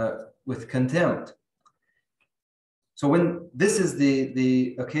 With contempt. So when this is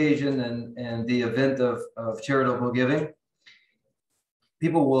the occasion and the event of charitable giving,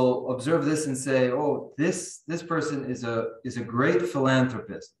 people will observe this and say, "Oh, this person is a great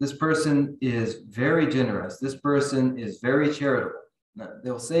philanthropist. This person is very generous. This person is very charitable." Now,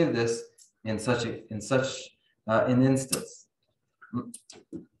 they'll say this in such an instance.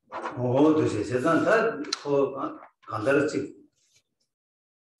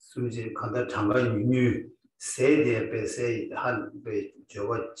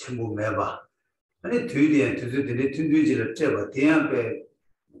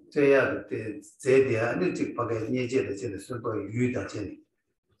 제야 제대야 아니지 밖에 예제도 제도 쓸거 유의다 제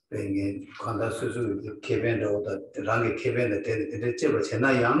뱅에 관다 수수 개변도다 랑게 개변도 되는데 제가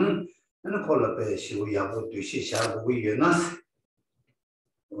제나 양 하는 콜라베 시고 야고 뒤시 샤고 위에나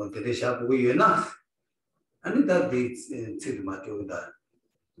원들이 샤고 위에나 아니 다디 지금 맞죠다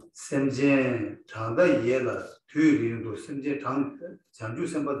semje 장다 이해라 뒤리도 semje 장주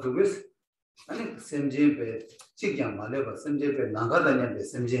선바 두고스 아니 semjebe 직장 말해봐 semjebe 나가다냐be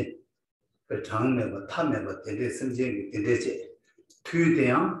semje 그 장매봐 탐매봐 대대 semje게 대대제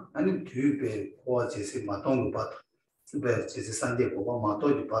뒤대양 아니 뒤배 고아제시 마동도 봐 집에 제시 산제 고바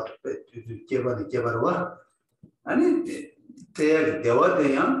마도지 봐 뒤 개발와 아니 대야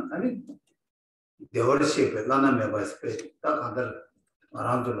대화대양 아니 대화시에 나나매봐 스페 딱 한달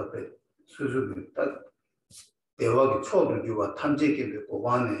말한줄로 수수비 딱 대화기 초도 주와 탐지기를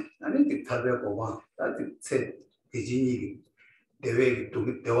고반에 아니 타베 고반 다들 세 디지니 대외기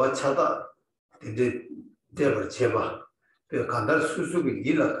대화 차다 이제 대버 제바 그 간달 수수비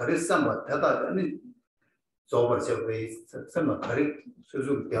일라 가르삼바 다다 아니 저버 제베 선마 가리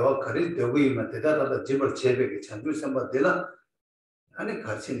수수 대화 가리 되고 이만 대다다 제버 제베기 찬주 삼바 되라 아니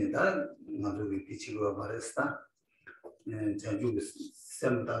가르치니다 나도기 비치고 말했다 자주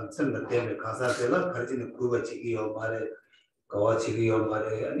semda teme kasatela karjine kuba chigiyo mare kawa chigiyo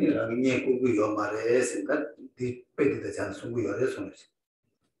mare ani rangne kugiyo mare senka di pedida jan sungu yore sonse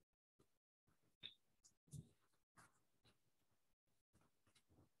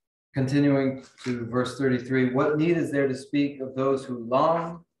continuing to verse 33, what need is there to speak of those who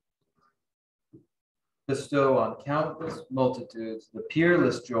long bestow on countless multitudes the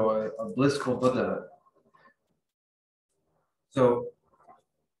peerless joy of blissful Buddhahood? So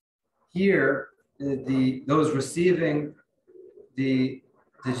here, those receiving the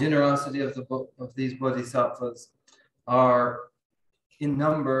generosity of these bodhisattvas are in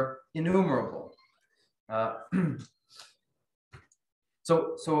number innumerable.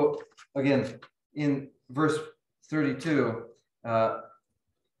 So again, in verse 32,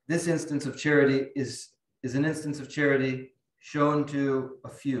 this instance of charity is an instance of charity shown to a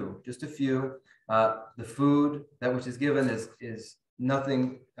few, just a few. The food, that which is given, is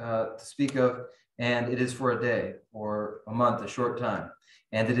nothing to speak of, and it is for a day or a month, a short time,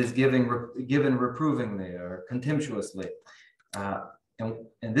 and it is given reprovingly or contemptuously.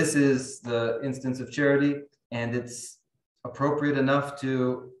 And this is the instance of charity, and it's appropriate enough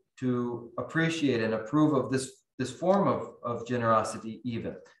to appreciate and approve of this form of generosity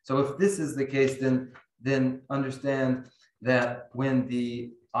even. So if this is the case, then understand that when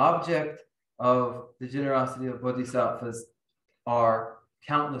the object of the generosity of bodhisattvas are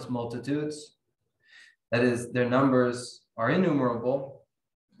countless multitudes, that is, their numbers are innumerable,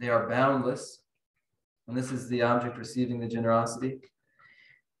 they are boundless, and this is the object receiving the generosity.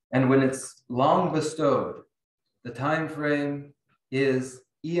 And when it's long bestowed, the time frame is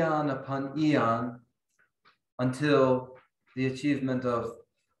eon upon eon until the achievement of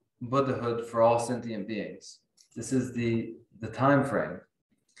Buddhahood for all sentient beings. This is the time frame.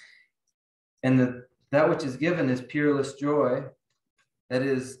 And that which is given is peerless joy, that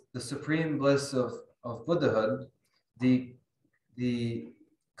is the supreme bliss of Buddhahood, the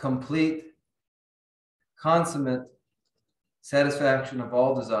complete, consummate satisfaction of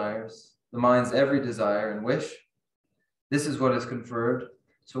all desires, the mind's every desire and wish. This is what is conferred.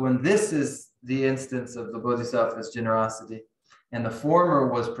 So when this is the instance of the Bodhisattva's generosity, and the former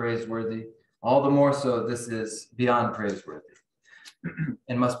was praiseworthy, all the more so this is beyond praiseworthy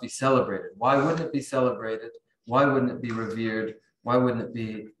and must be celebrated. Why wouldn't it be celebrated? Why wouldn't it be revered? Why wouldn't it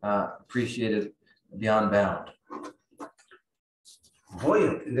be appreciated beyond bound?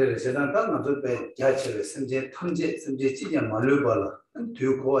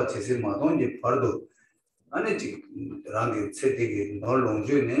 아니 지금 랑게 세대기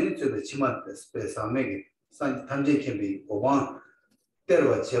놀롱주네 저도 치마 스페사메기 산 탐제 캠비 오반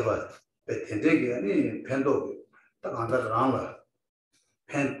때려 제발 배텐데기 아니 펜도 딱 안다랑라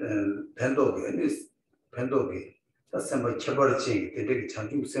펜도기 아니 펜도기 자세마 쳐버지 되게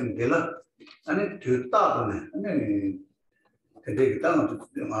자주 셈 되나 아니 뒤따도네 아니 되게 땅도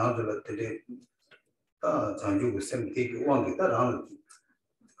마음도 되게 다 자주 셈 되게 왕기다랑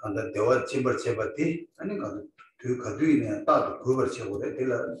간다 대화 집을 제바티 아니 가도 그 가두이네 따도 그걸 쳐보래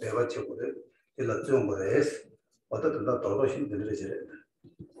내가 대화 쳐보래 내가 좀 거래 어떻게 다 돌아오신 분들이 저래.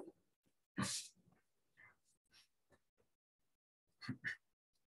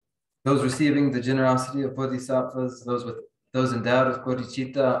 Those receiving the generosity of bodhisattvas, those endowed with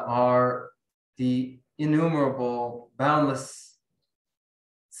bodhicitta, are the innumerable, boundless,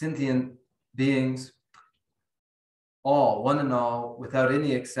 sentient beings, all, one and all, without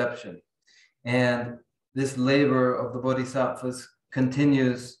any exception. And this labor of the bodhisattvas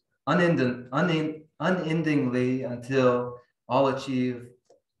continues unendingly until all achieve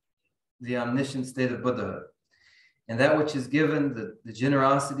the omniscient state of Buddhahood. And that which is given, the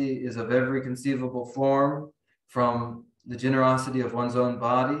generosity, is of every conceivable form, from the generosity of one's own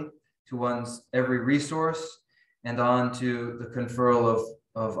body to one's every resource, and on to the conferral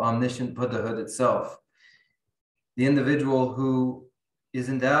of omniscient Buddhahood itself. The individual who is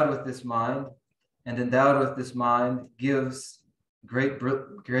endowed with this mind and endowed with this mind gives great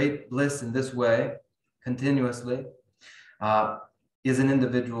bliss in this way continuously, is an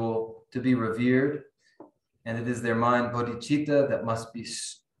individual to be revered, and it is their mind bodhicitta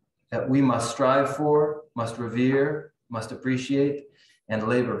that we must strive for, must revere, must appreciate, and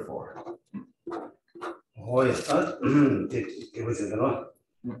labor for. Oh, yes,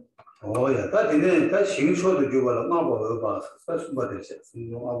 oh yeah, that in that she showed you what a novel about such bodies,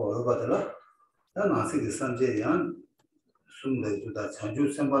 about the Nancy Sanjay Yan, soon they do that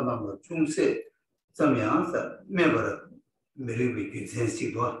Sanju Samba number Jungse, some answer, member, maybe we can say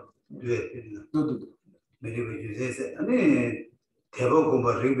Sidwa, do it. Maybe we can say, I mean,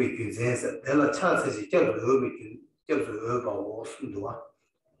 Tebogumba Ribi can say, tell a child says he kept the Ruby, kept the herb or Sundua.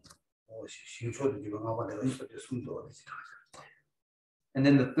 Oh, she showed you about the rest of the Sundua. And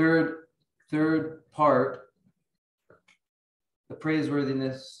then the third part, the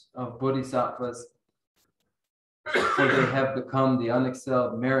praiseworthiness of bodhisattvas, for they have become the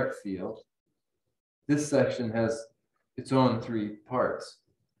unexcelled merit field. This section has its own 3 parts.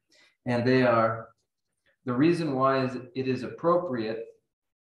 And they are the reason why it is appropriate,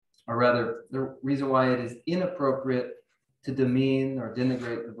 or rather, the reason why it is inappropriate to demean or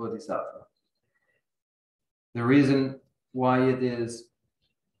denigrate the Bodhisattva. The reason why it is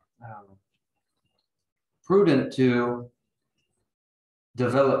prudent to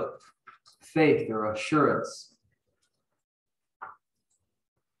develop faith or assurance,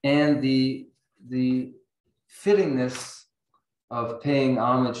 and the fittingness of paying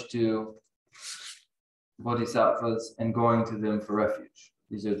homage to Bodhisattvas and going to them for refuge.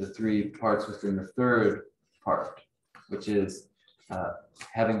 These are the 3 parts within the 3rd part, which is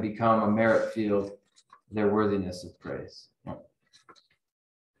having become a merit field, their worthiness of praise.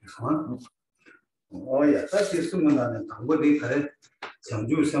 yeah, that's the summon and Tambodi correct.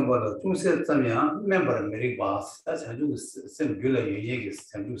 Sanju Samba, 2 sets some young member Mary Bass, that's a new singular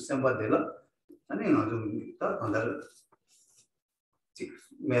Yegis, Sanju Samba de la, and in under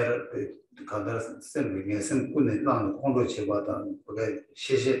Mer Kandar Semi, and some good long Kondo Chebata,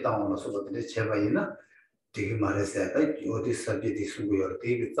 Shishi down so the Chevaina, take Marisata, you this subject is your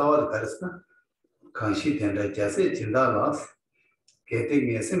take it all the Karsna, Kanshi and Jase, Chindalas, getting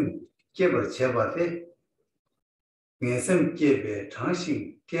me some Keber Chebate. Nesem Kebe,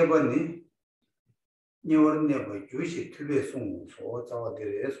 Tangshin, Kebani, Never never Jewish to be soon, so what's our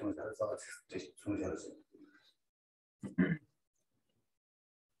the son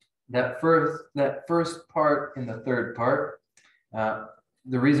That first part in the 3rd part,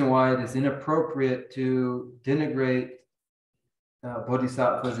 the reason why it is inappropriate to denigrate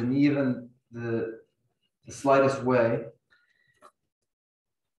bodhisattvas in even the slightest way,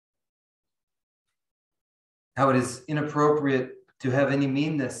 how it is inappropriate to have any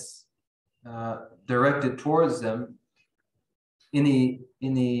meanness directed towards them, any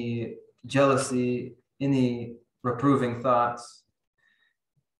jealousy, any reproving thoughts.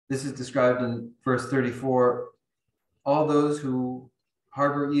 This is described in verse 34. All those who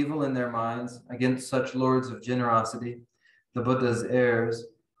harbor evil in their minds against such lords of generosity, the Buddha's heirs,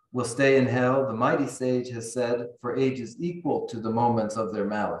 will stay in hell, the mighty sage has said, for ages equal to the moments of their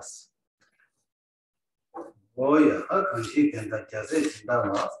malice. Oh, yeah, I can see that Jazz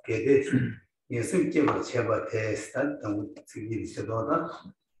Dama, Kede, yes, and Keba Cheba test that would see the daughter.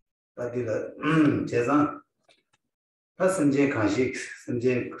 That did a Jazan. Passenger Kanshik,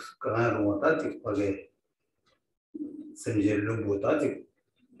 Sanjay Karan, that is Page, Sanjay Lumbu, that is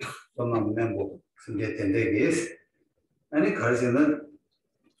some member, Sanjay Tendegis, and a Karzina,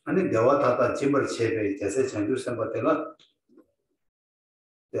 and the Dawata Chimber Chebe, Jazz and do some batella.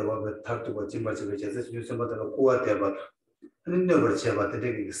 There were talked about Chimber Chebe, you some battle of Kuateba, and never Cheba,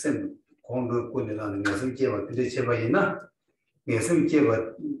 the same Congo Kunilan, Yasim Cheba, the Chebaina, Yasim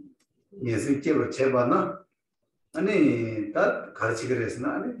Cheba, Yasim Cheba Chebana. 아니 다 가르치기를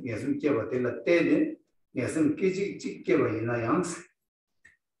나니 예수 깨봐 될라 때네 예수 끼지 깨봐 이나 양스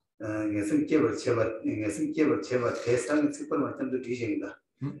예수 깨봐 제바 대상 측별 맞점도 뒤생다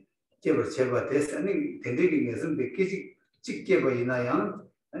깨봐 제바 대상이 된대기 예수 끼지 깨봐 이나 양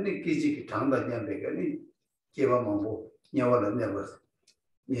아니 끼지 당다냐 배가니 깨봐 뭐 냐와라 냐버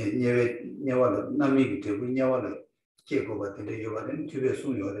예예외 냐와라 남이 되고 냐와라 깨고 같은데 요바는 뒤에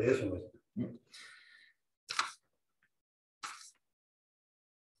숨요래 숨어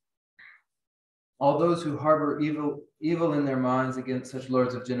All those who harbor evil in their minds against such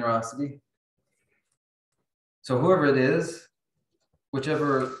lords of generosity. So whoever it is,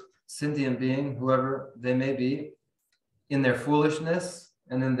 whichever sentient being, whoever they may be, in their foolishness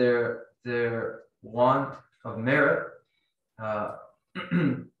and in their want of merit,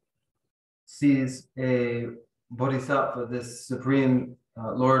 sees a bodhisattva, this supreme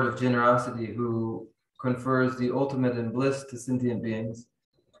lord of generosity who confers the ultimate in bliss to sentient beings,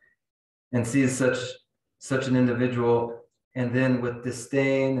 and sees such an individual, and then with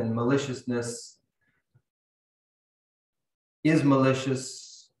disdain and maliciousness is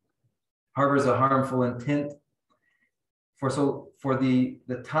malicious, harbors a harmful intent. For the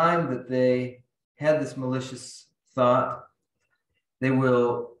time that they had this malicious thought, they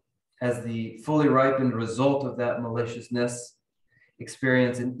will, as the fully ripened result of that maliciousness,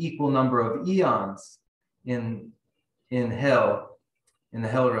 experience an equal number of eons in hell, in the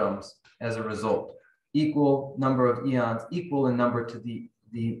hell realms. As a result, equal number of eons, equal in number to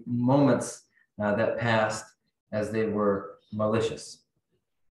the moments that passed as they were malicious.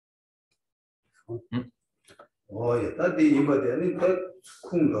 Oh, yeah, that the immediate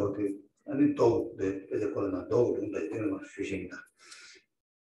kungo, and it told the corner dog, and the fishing.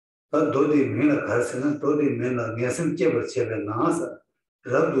 도디 미나 가르스는 도디 미나 녀선 깨버 채베 나서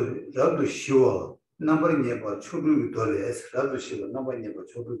라도 쉬워 넘버링 예버 초불이 돌레스 라도 쉬워 넘버링 예버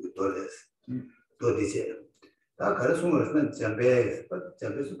초불이 돌레스 도디제 다 가르스는 잠배에서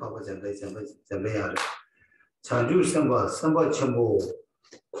바빠 잠배야 장주 선바 첨부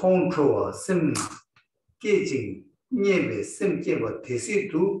컨트롤 심 깨진 예배 심 깨버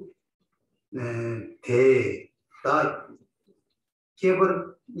대시도 대다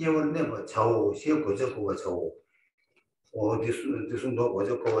깨버 예원 내버 좌우 시고저고가 좌우 어디순도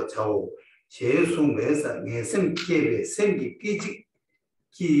고저고가 좌우 제수매사 내심 깨배 생기 깨지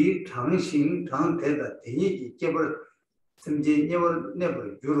기 당신 당대다 대기 깨버 심지 예원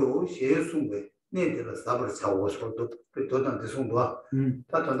내버 유로 제수매 내들어 사버 좌우 소도 도단 대송도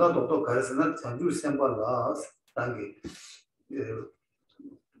다 전다도 가르스는 장주 선바라 단계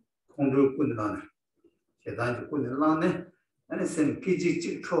공부 끝나네 계단 끝나네 아니 sem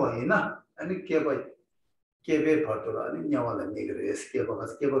기직 초와이나 아니 개배 받더라 아니 냐와는 얘기를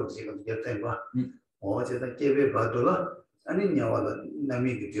개배가 지금 옆에 봐 어제다 개배 받더라 아니 냐와는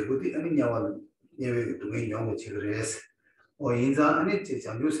남이 되고디 아니 냐와는 예외 동의 용어 지그를 했어 인자 아니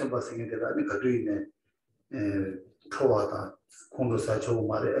장교 선바생이 되다 아니 가두이네 초와다 공도사 조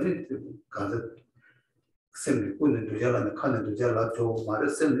말에 아니 가서 sem 꾸는 두자라는 칸에 두자라 조 말에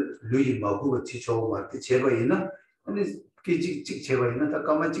sem 루이 마부가 지조 말때 제거이나 아니 기직 제가 있는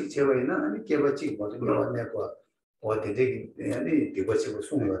잠깐만 직 제가 있는 아니 개발직 뭐든 내가 어디지 아니 디버치고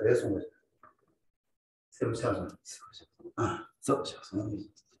송을 해서 세우셔서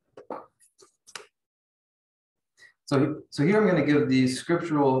So here I'm going to give the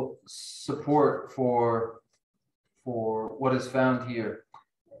scriptural support for what is found here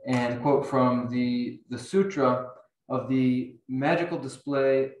and quote from the sutra of the magical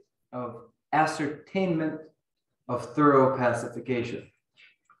display of ascertainment of thorough pacification.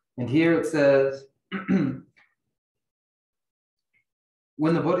 And here it says,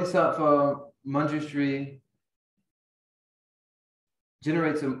 when the Bodhisattva Manjushri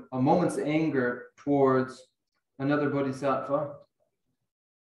generates a moment's anger towards another Bodhisattva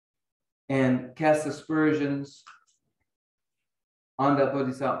and casts aspersions on that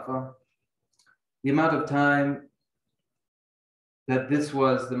Bodhisattva, the amount of time that this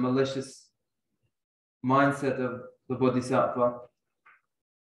was the malicious mindset of the Bodhisattva,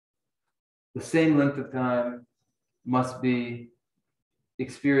 the same length of time must be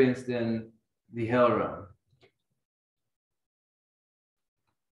experienced in the hell realm.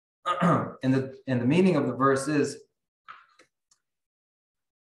 And the meaning of the verse is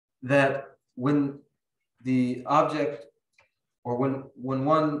that when the object or when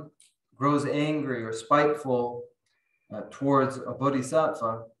one grows angry or spiteful towards a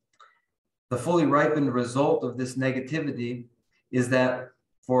Bodhisattva, the fully ripened result of this negativity is that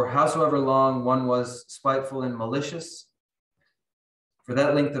for howsoever long one was spiteful and malicious, for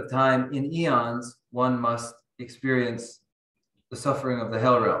that length of time in eons, one must experience the suffering of the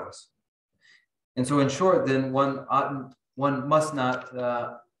hell realms. And so in short, then one must not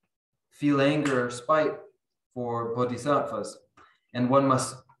feel anger or spite for bodhisattvas, and one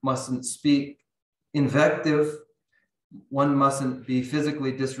mustn't speak invective, one mustn't be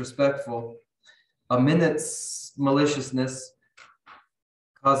physically disrespectful. A minute's maliciousness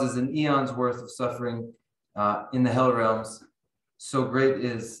causes an eon's worth of suffering in the hell realms. So great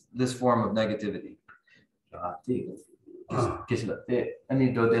is this form of negativity.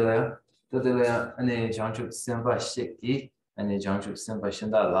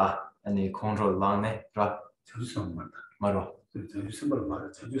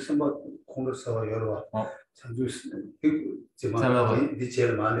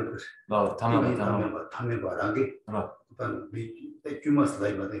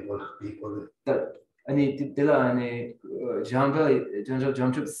 아니 데라 아니 장가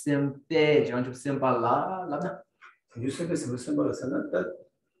장첩 셈때 장첩 셈발라 라나 유세가 셈발라서는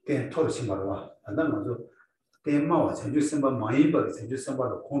때 토르시 말와 안다 먼저 때마와 전주 셈발 많이 봐 전주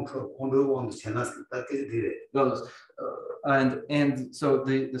셈발로 컨트롤 원도 제나스 딱게 되래. And so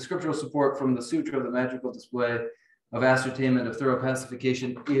the scriptural support from the sutra of the magical display of ascertainment of thorough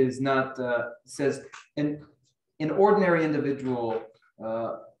pacification is not says an ordinary individual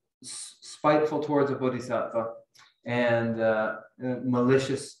spiteful towards a bodhisattva and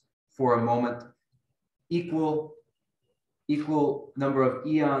malicious for a moment, equal number of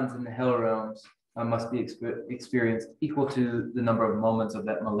eons in the hell realms must be experienced equal to the number of moments of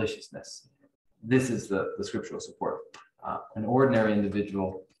that maliciousness. This is the scriptural support. An ordinary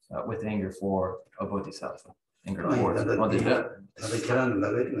individual with anger for a bodhisattva. Anger towards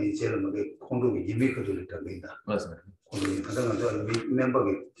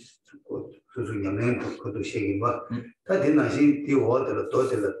수수 냠낸 것도 시기봐 다 된나시 디워들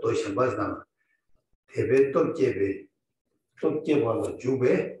또 셴바스나 대배 똑제봐가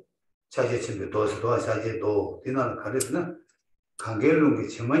주배 자제침에 도서도 자제도 디나는 가르스나 관계론의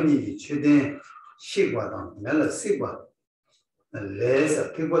정만이 최대 시과당 내가 시과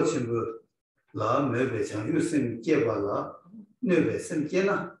레서 피고침부 라 매배 장유선 깨봐라 네배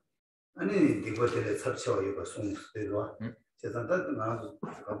선깨나 아니 이것들의 삽시와 이거 송스대로 제단다 나도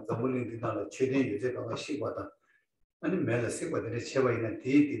감독을 디나는 최대 유제가 시과다 아니 매일 시과들이 채워 있는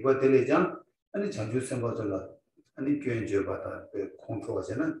이것들의 장 아니 장유선 것들라 아니 교인저 받아 그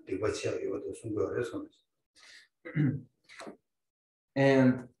컨트롤하잖아 이것이야 이것도 송교해서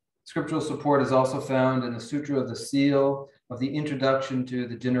And scriptural support is also found in the Sutra of the Seal of the introduction to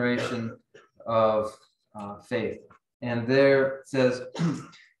the generation of faith. And there it says,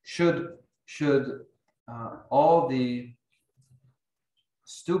 should all the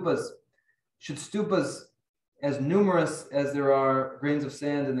stupas, should stupas as numerous as there are grains of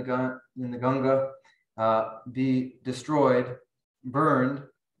sand in the Ganga be destroyed, burned,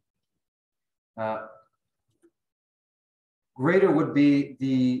 greater would be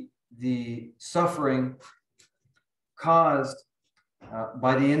the suffering caused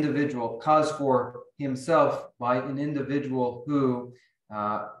by the individual, caused for himself by an individual who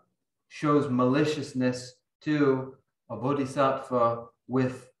shows maliciousness to a bodhisattva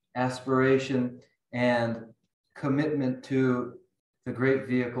with aspiration and commitment to the great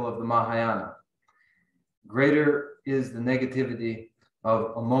vehicle of the Mahayana. Greater is the negativity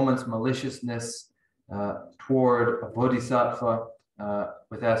of a moment's maliciousness toward a bodhisattva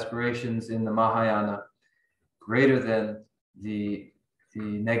with aspirations in the Mahayana, greater than the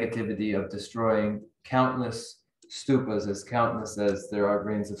negativity of destroying countless stupas, as countless as there are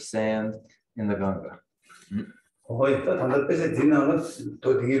grains of sand in the Ganga.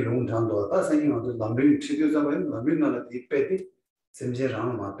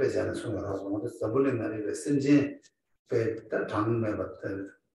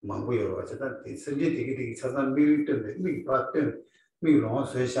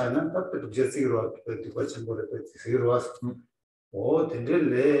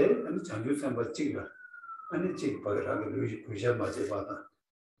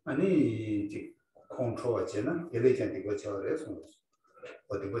 컨트롤하잖아. 얘네한테 이거 저래서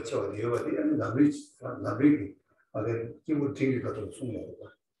어디 뭐 저 이거들이 나비 아들 기분 되기가 좀 숨어요.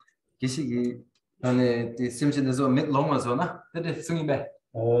 기시기 안에 이 심진에서 밑 롱마서나 근데 승이배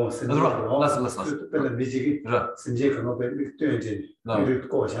근데 미지기 심지 그거 밑에지 이를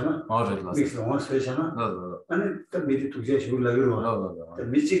거잖아. 미스롱 쓰잖아. 아니 또 미리 두개 쉬울라고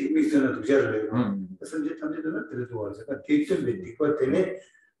미지 밑에는 두개를 심지 탐지는 그래도 와서 뒤쪽 밑에 때문에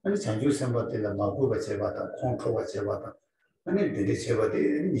아니 장주 선바들라 마고가 제바다 컨트롤가 제바다 아니 되게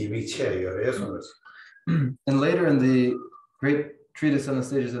제바데 이미 채요래서. And later in the great treatise on the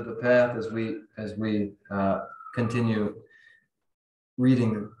stages of the path, as we continue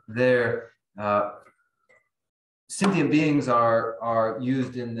reading there, sentient beings are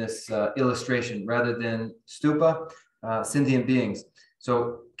used in this illustration rather than stupa, sentient beings.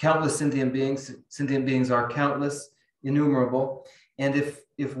 So countless sentient beings are countless, innumerable. And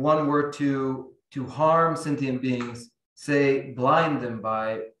if one were to harm sentient beings, say blind them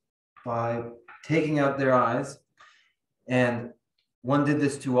by taking out their eyes, and one did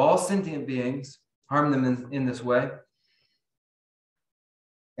this to all sentient beings, harm them in this way,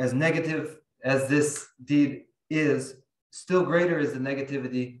 as negative as this deed is, still greater is the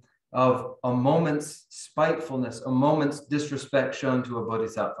negativity of a moment's spitefulness, a moment's disrespect shown to a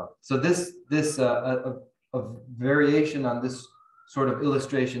bodhisattva. So this a variation on this sort of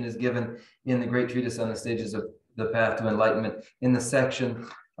illustration is given in the great treatise on the stages of the path to enlightenment in the section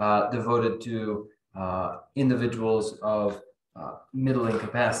devoted to individuals of middling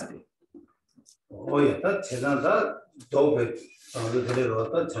capacity.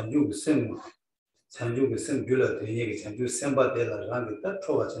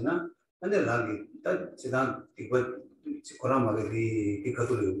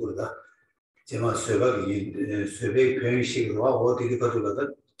 제가 수백 표현식으로 어디에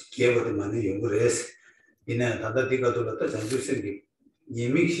가도라도 기회가 많이 연구를 했어. 이내 다다 디가도라도 장주생이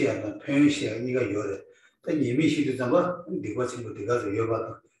예믹시야 표현시야 이가 요래. 그 예믹시도 잡아 디가 친구 디가서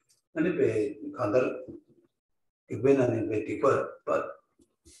여봐도 아니 배 간다 이번에는 배 디가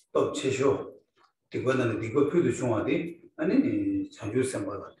또 최초 디가는 디가 표도 중앙에 아니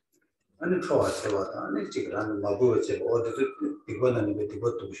장주생과 아니 좋아서 왔다. 아니 지금 마부가 제 어디서 디가는 배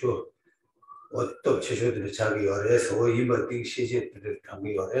디가 또 쇼 어떤 최초들이 자기 열에서 이번 띵 시제들을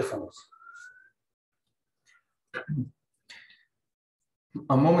당기 열에서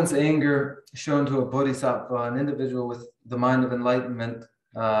a moment's anger shown to a bodhisattva, an individual with the mind of enlightenment,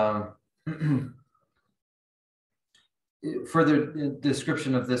 further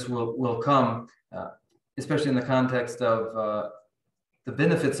description of this will come, especially in the context of the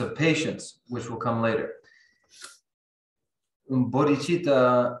benefits of patience, which will come later.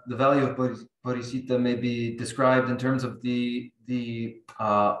 Bodhicitta, the value of bodhicitta may be described in terms of the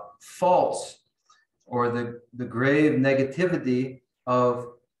faults or the grave negativity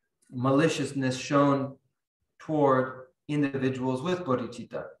of maliciousness shown toward individuals with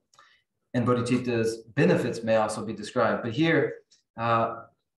bodhicitta. And bodhicitta's benefits may also be described. But here,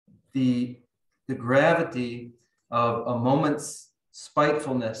 the gravity of a moment's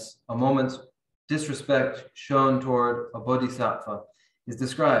spitefulness, a moment's disrespect shown toward a bodhisattva is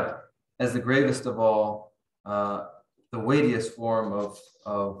described as the gravest of all, the weightiest form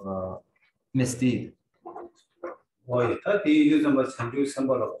of misdeed.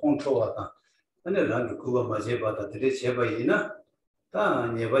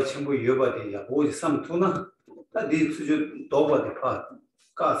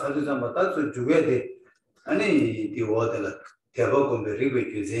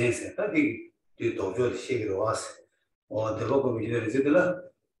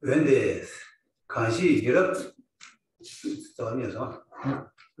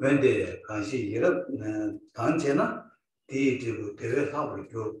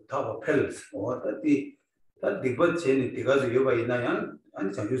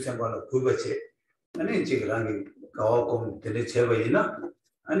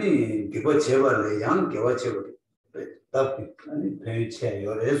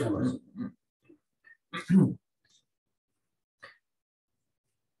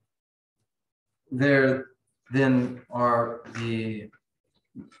 There then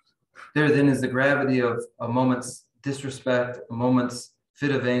is the gravity of a moment's disrespect, a moment's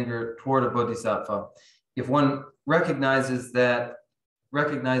fit of anger toward a bodhisattva. If one recognizes the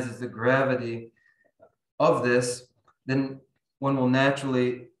gravity of this, then one will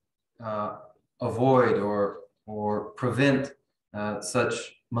naturally avoid or prevent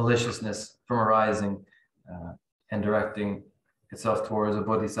such maliciousness from arising and directing itself towards a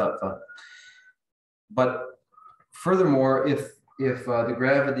bodhisattva. But furthermore, if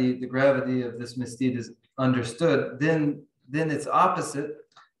the gravity of this misdeed is understood, then its opposite,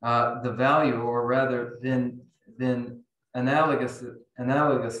 the value, or rather, then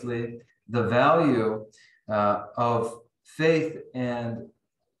analogously, the value of faith and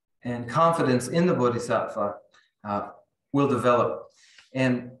confidence in the bodhisattva will develop.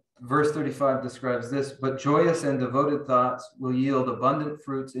 And verse 35 describes this: but joyous and devoted thoughts will yield abundant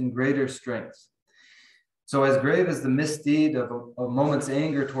fruits in greater strength. So as grave as the misdeed of a moment's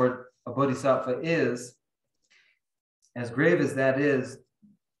anger toward a bodhisattva is, as grave as that is,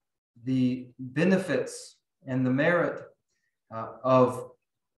 the benefits and the merit of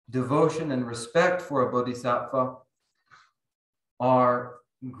devotion and respect for a bodhisattva are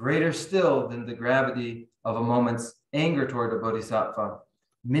greater still than the gravity of a moment's anger toward a bodhisattva.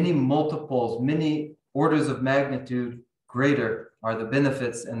 Many multiples, many orders of magnitude greater are the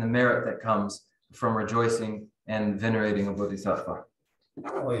benefits and the merit that comes from rejoicing and venerating a bodhisattva.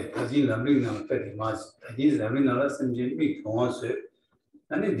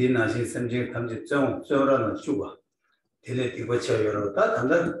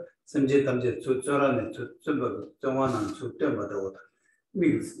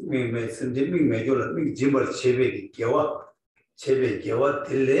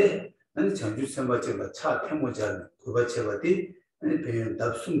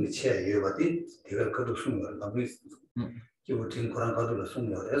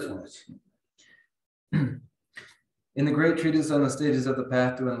 In the great treatise on the stages of the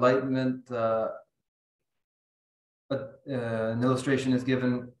path to enlightenment, an illustration is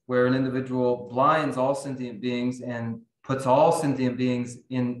given where an individual blinds all sentient beings and puts all sentient beings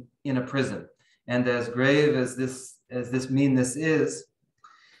in a prison. And as grave as this meanness is,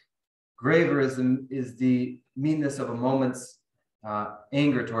 graver is the meanness of a moment's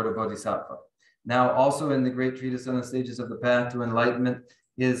anger toward a bodhisattva. Now, also in the great treatise on the stages of the path to enlightenment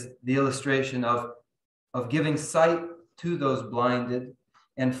is the illustration of giving sight to those blinded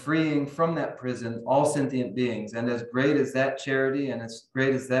and freeing from that prison all sentient beings. And as great as that charity and as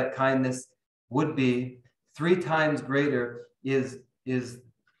great as that kindness would be, 3 times greater is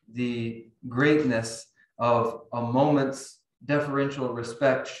the greatness of a moment's deferential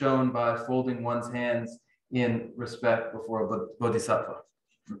respect shown by folding one's hands in respect before a bodhisattva.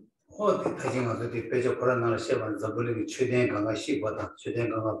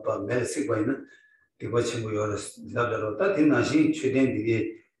 이거 친구 열었어. 나도 다 대나시 최대한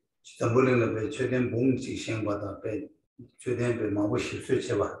되게 담불링을 최대한 몸지 생각보다 배 최대한 배 마고 실수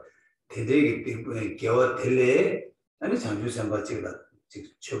제가 대대기 때문에 개와 될래 아니 장주 생각 찍다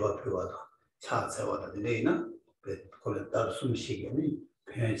즉 처바 표와도 차 세워다 되나 배 거기 따로 숨쉬기니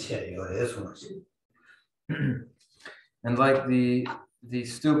편치야 열어서 And like the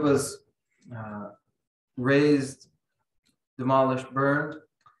stupas raised, demolished, burned,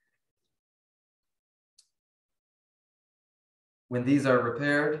 when these are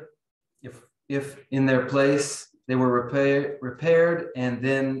repaired, if in their place they were repaired and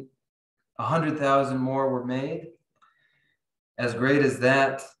then 100,000 more were made, as great as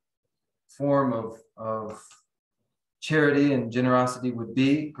that form of charity and generosity would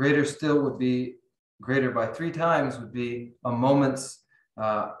be, greater still would be, greater by 3 times would be a moment's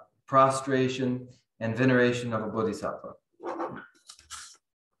prostration and veneration of a bodhisattva.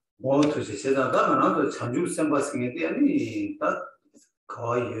 뭐도시 세상다 나도 참주 생각생에 대한이 딱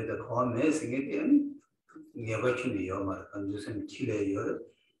거의다 거의 생에 대한 내가 키네요 말 감주생 키래요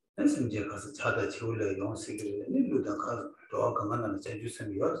심지어 가서 자다 지울래 용식을 누다 가서 더 강한다는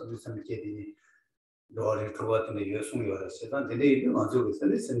제주생이요 제주생 계디 너를 그거한테 요송이요 세상 근데 이게 먼저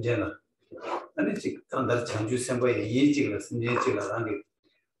그랬는데 심지어는 아니 지금 단달 참주 생각에 이해지가 심지어지가 게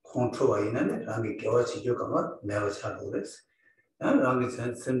컨트롤이 있는 랑게 개와 지조가 내가 잘 모르겠어 랑게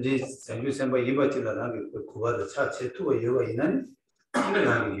심지 참주 생각에 이바지라는 게 그거를 차체 두고 이유가 있는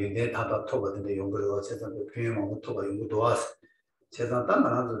이런 게 유대 다다 토거든요 용거를 어쨌든 표현만 토가 용도 와서 세상 딴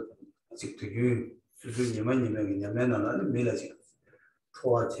하나도 직도 유 수준님은 밀어지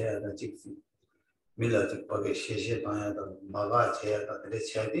토와체다 직지 밀어지 밖에 시시 방야다 마가 제야다 그래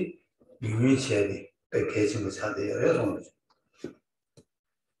쳐야지 유미 쳐야지 백해진 거 차대요 그래서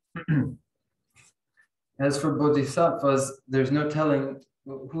As for bodhisattvas, there's no telling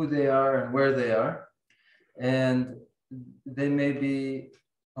who they are and where they are, and they may be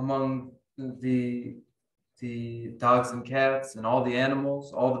among the dogs and cats and all the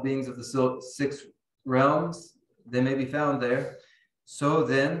animals, all the beings of the 6 realms. They may be found there. So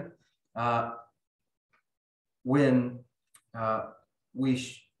then, when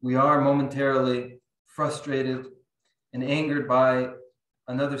we are momentarily frustrated and angered by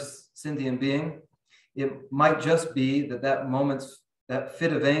another sentient being, it might just be that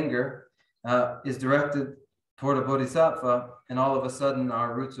fit of anger is directed toward a bodhisattva, and all of a sudden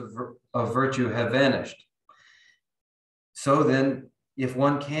our roots of virtue have vanished. So then, if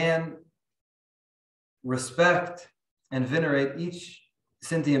one can respect and venerate each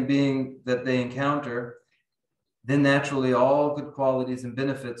sentient being that they encounter, then naturally all good qualities and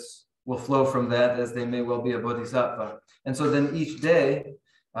benefits will flow from that, as they may well be a bodhisattva. And so then each day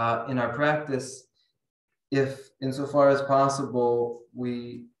in our practice, if insofar as possible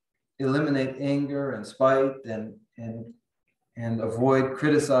we eliminate anger and spite and avoid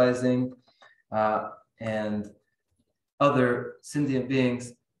criticizing and other sentient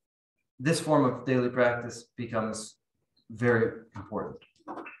beings, this form of daily practice becomes very important.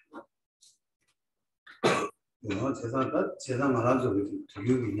 세상 알아서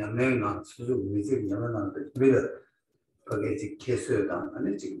교육이 냠내나 수수 미세 냠내나 그래서 거기에 지금 개수다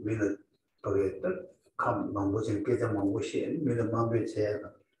아니 지금 미는 거기에 감 망고진 계정 망고시 미는 망배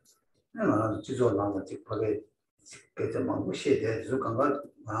제가 내가 지조 나가 지금 거기에 계정 망고시에 대해서 강가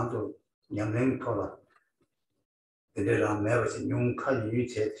나도 냠내 토라 그래라 매버지 용카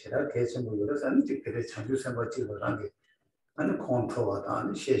유체라 계정 부여서 아니 지금 그래 참주 생각 찍으라는 게 아니 컨트롤하다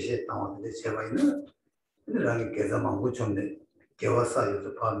아니 셰셰 당하는데 제가 있는 이렇게 계산하고 좀네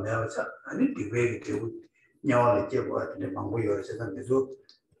개와사요도 판매하자 아니 디베이 되고 냐와를 깨고 같은데 망고 열세상 계속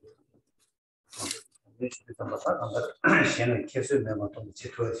내치다 맞다 간다 신의 계속 내가 좀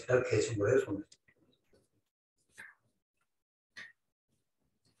지도해서 계속 뭐해서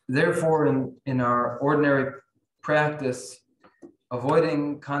Therefore, in our ordinary practice,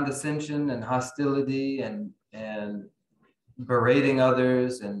 avoiding condescension and hostility and berating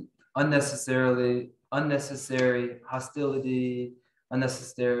others and unnecessary hostility,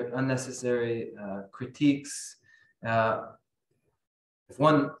 unnecessary critiques. If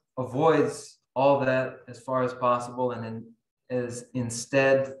one avoids all that as far as possible and is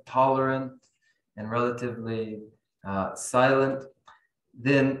instead tolerant and relatively silent,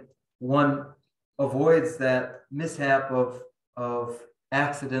 then one avoids that mishap of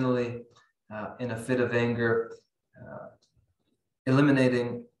accidentally, in a fit of anger,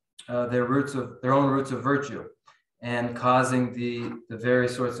 eliminating their own roots of virtue and causing the very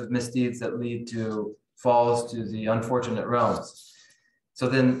sorts of misdeeds that lead to falls to the unfortunate realms. So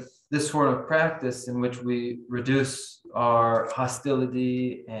then this form of practice in which we reduce our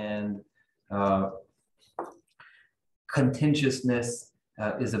hostility and contentiousness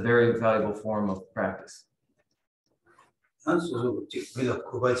is a very valuable form of practice.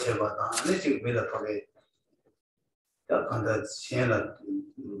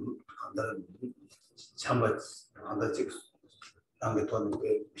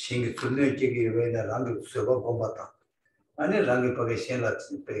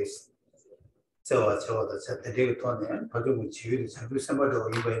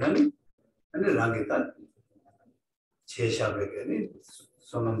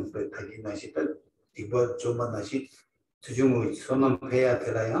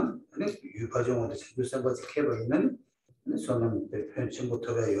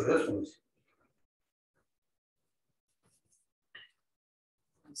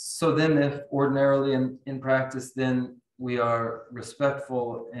 So then if ordinarily in practice, then we are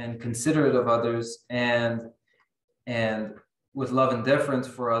respectful and considerate of others and with love and deference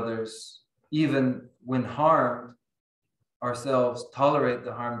for others, even when harmed, ourselves tolerate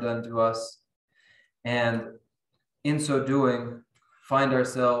the harm done to us, and in so doing, find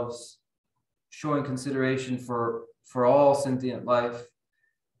ourselves showing consideration for all sentient life,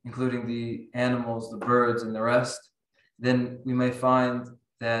 including the animals, the birds, and the rest, then we may find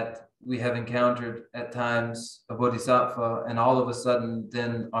that we have encountered at times a bodhisattva, and all of a sudden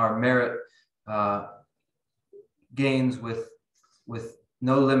then our merit gains with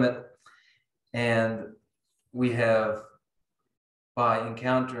no limit, and we have, by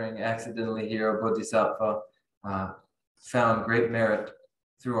encountering accidentally here a bodhisattva, found great merit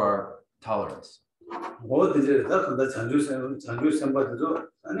through our tolerance.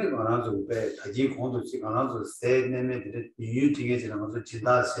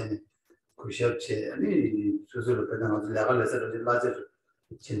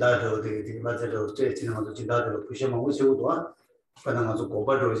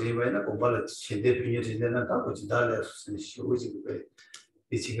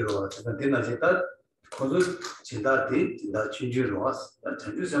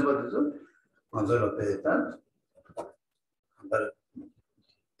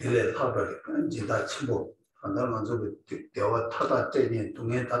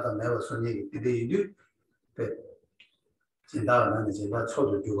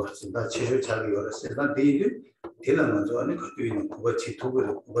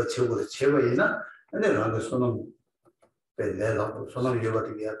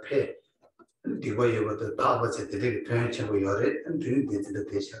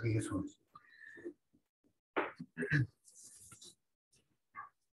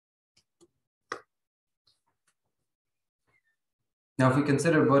 Now, if we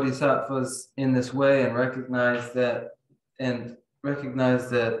consider bodhisattvas in this way and recognize that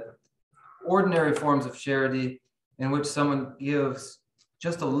ordinary forms of charity in which someone gives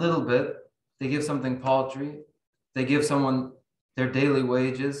just a little bit, they give something paltry, they give someone their daily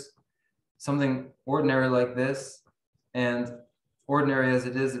wages, something ordinary like this, and ordinary as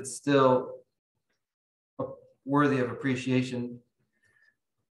it is, it's still worthy of appreciation.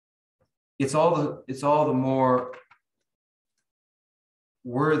 It's all the more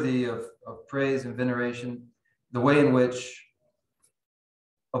worthy of praise and veneration, the way in which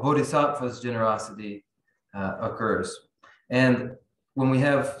a bodhisattva's generosity occurs. And when we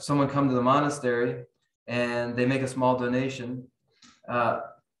have someone come to the monastery and they make a small donation,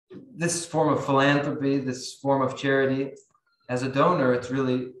 this form of philanthropy, this form of charity, as a donor, it's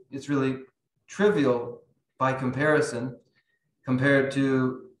really trivial by comparison, compared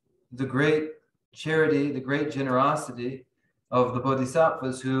to the great charity, the great generosity of the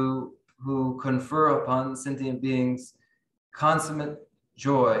bodhisattvas who confer upon sentient beings consummate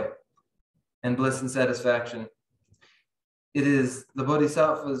joy and bliss and satisfaction. It is the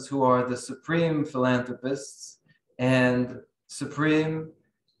bodhisattvas who are the supreme philanthropists and supreme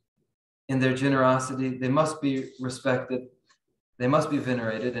in their generosity. They must be respected, they must be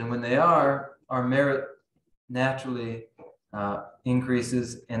venerated, and when they are, our merit naturally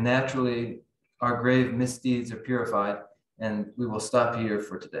increases, and naturally our grave misdeeds are purified. And we will stop here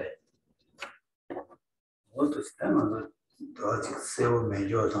for today.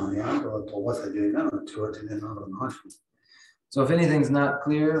 So if anything's not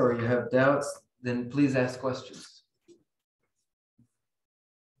clear or you have doubts, then please ask questions.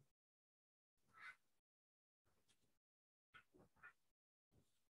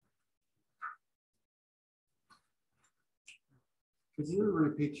 Could you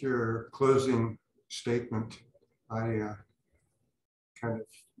repeat your closing statement? I kind of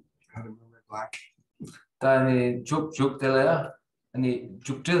had a memory black. Tani juk telaya, ani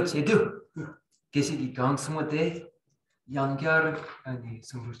juk chedu. Kesi ki gang semate, yang kyar ani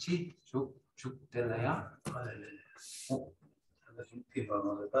sumruchi juk telaya. 좀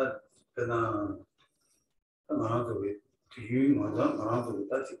비방하다 그나 나도 뒤에 맞아 나도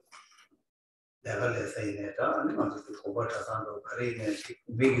다시 내가 레서이네다 아니 맞아 고바타산도 그래네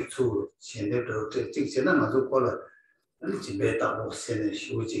매기 주 신대도 직전에 맞아 걸어 아니 집에 다 못세네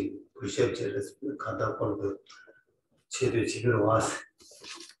휴지 부셔져서 간다 걸고 제대로 집으로 와서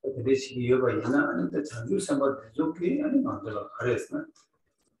근데 시기가 있나 아닌데 자주 생각 좋게 아니 맞아 그랬어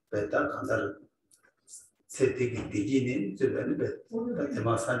배다 간다를 세대기 되기는 저는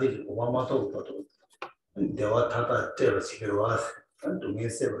배다 사실 오바마도 것도 대화 타다 때려 집으로 와서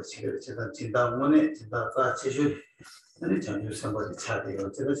동네에서 집에 제가 진단원에 진단사 제주 아니 전주 선거에 차대요.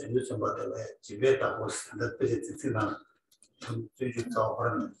 제가 전주 선거에 집에 가고 산다 뜻이 듣지만 전주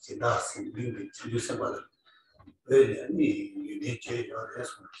자원은 진단 신빙이 전주 선거에 왜 아니 유니체를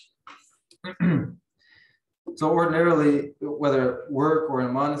해서 So ordinarily, whether at work or in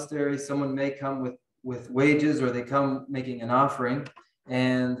a monastery, someone may come with wages or they come making an offering.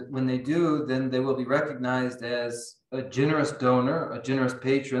 And when they do, then they will be recognized as a generous donor, a generous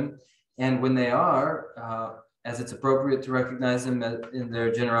patron. And when they are, as it's appropriate to recognize them in their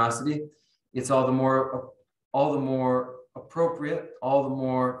generosity, it's all the more appropriate, all the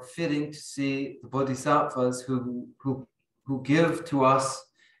more fitting to see the Bodhisattvas who give to us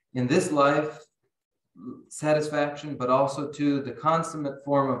in this life satisfaction, but also to the consummate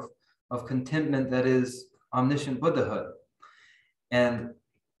form of contentment that is omniscient Buddhahood. And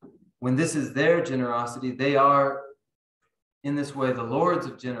when this is their generosity, they are, in this way, the lords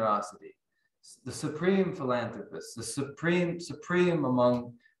of generosity, the supreme philanthropists, the supreme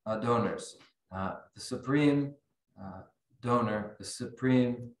among donors, the supreme donor, the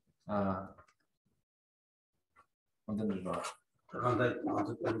supreme 그런데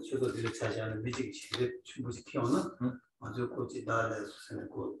아주 저도들 차지하는 미직 시대 충분히 키워는 아주 고지 달에 수선을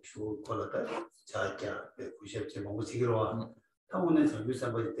주 걸었다 자자 90점 먹으시기로 와 타원에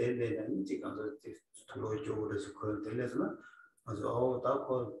전주산벌이 때문에 이제 가서 들어오 쪽으로서 그걸 들려서는 아주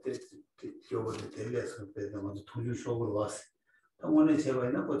다고 기업을 들려서 그래서 먼저 통주 속으로 왔어 타원에 제가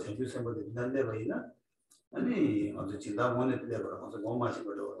있나 그 전주산벌이 있는데 보이나 아니 아주 진단원에 들려서 아주 못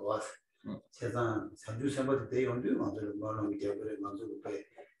마시고 왔어 세상 전주 선거도 대용도 만들어 말하는 게 그래 만들고 배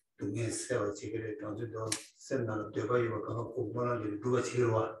동네에서 지금 전주도 센나로 되고요 그거 공부하는 게 누가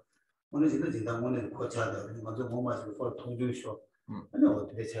지금 와 오늘 지금 진단원에 고쳐다 먼저 못 마시고 또 통주쇼 아니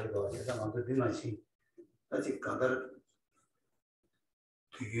어떻게 제가 세상 만들 되나시 아직 가다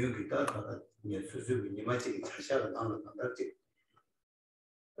뒤에기다 가다 예 수수비 니마치 자샤가 나는 간다지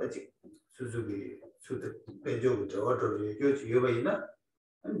아직 수수비 수도 배조고 저거도 요지 요바이나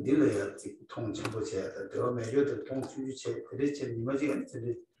딜러야 통칭부체다 더매요도 통치주체 그렇지 니마지가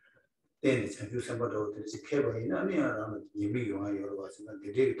이제 때는 전주 선거도 이제 개발이나 아니야라는 의미 용어 여러 가지가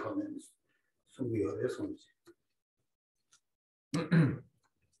되게 통하는 숨기어야 손지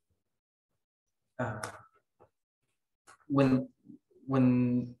when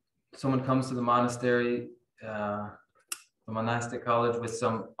someone comes to the monastery, the monastic college with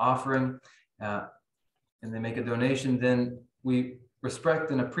some offering, and they make a donation, then we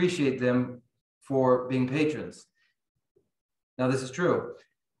respect and appreciate them for being patrons. Now, this is true,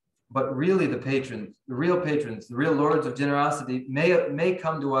 but really the real patrons, the real lords of generosity may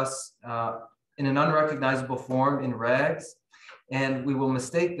come to us in an unrecognizable form in rags, and we will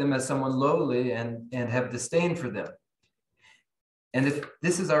mistake them as someone lowly and have disdain for them. And if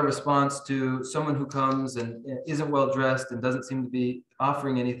this is our response to someone who comes and isn't well dressed and doesn't seem to be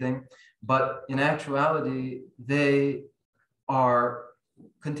offering anything, but in actuality, they are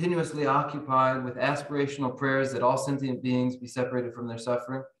continuously occupied with aspirational prayers that all sentient beings be separated from their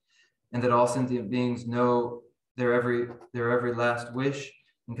suffering, and that all sentient beings know their every last wish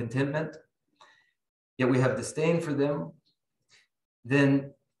and contentment, yet we have disdain for them,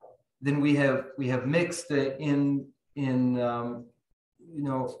 then we have mixed in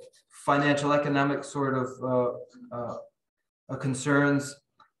financial economic sort of concerns,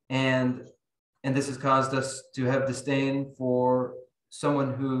 and this has caused us to have disdain for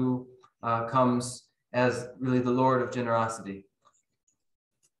someone who comes as really the Lord of generosity.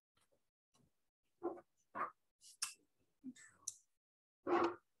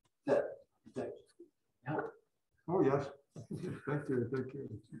 Oh yes, thank you. Is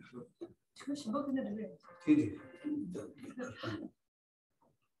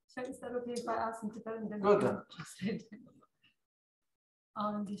that okay if I ask him to tell him then? Go then.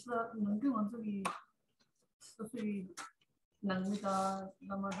 Disla nunggu wansugi sufi nangmita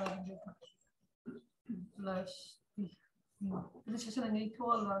lamada slash the session and it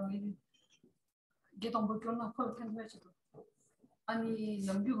all maybe get on board on a call can match it. Ani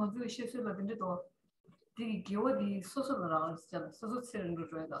nunggu wansugi shifts like in the door. 되게 기억이 소설을 나왔잖아. 소설 쓰는 거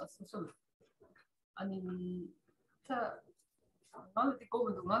좋아해다. 소설. 아니 자 나는 듣고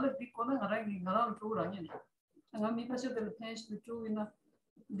나는 듣고는 나랑 좋을 아니야. 내가 미파셔들 펜스 좋이나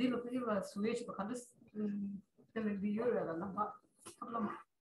딜로 그리고 스위치 바칸데 텔레비전을 나가. problem.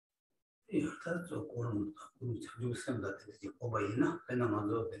 일단저 그런 자주 생각다 되지 오바이나 그냥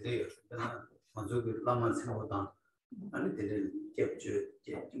먼저 되세요. 그냥 먼저 그 라만 생각보다 아니 되는 겹주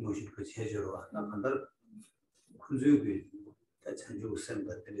뭐시 그 제조로 나 한달 군주비 다 자주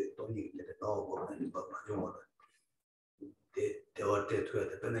생각들이 돈이 되게 나오고 뭐 가져와 대화때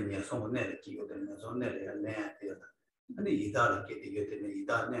돼야 되는 녀석은 내 기억되는 손내야 내야 돼요. 아니 이다를 이게 되는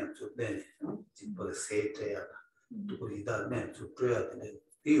이다는 좋대 집을 세트야. 또 이다는 좋어야 되는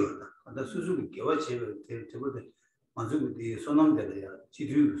이유다. 근데 수수기 개와 제를 되거든. 만족이 손놈들이야.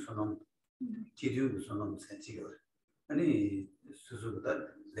 지류 손놈 생기고. 아니 수수보다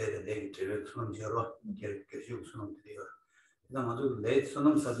내가 제를 손놈 지어로 계속 손놈들이야. 그다음 아주 내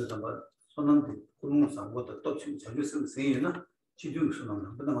손놈 사주던 거 손놈들 그런 상고도 또 지금 자주 쓰는 세이나 지류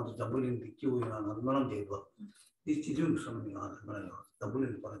손놈. 그다음 아주 잡을린 기호이나 너는 되고. 이 지류 손놈이 하는 거예요.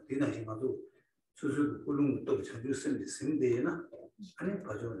 잡을린 거 대단히 아주 수수 그런 것도 자주 쓰는 생대나 아니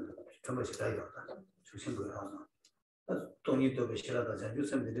가져오는 정말 싫어요. 조심을 하고. 돈이 또 싫어다 자주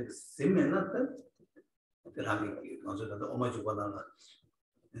쓰는 데 세면은 그다음에 먼저도 어머니 받아라.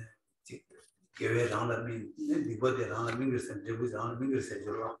 교회랑 미보대랑 민글선 제부장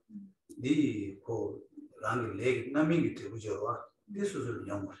민글선으로 니고 랑 레기 남이기 되고죠. 네 수술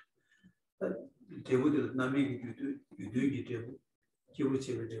영어. 대부들 남이기 유두기 되고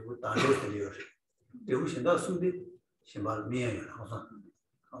기부치를 되고 다녀서요. 대부신다 수비 신발 미에요. 항상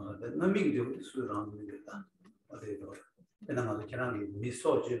남이기 되고 수술하는 거다. 어디로 그나마도 계란이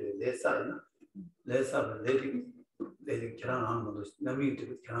미소지를 내사이나 내사를 내리 계란 하는 것도 남이기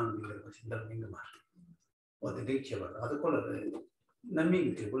되고 계란 미는 거 신발 미는 말. 어디에 제발 아주 꼴을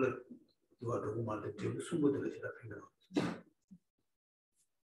남이기 되고 누가 누구 말도 되고 숨보들을 제가 생각.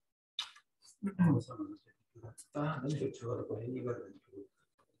 The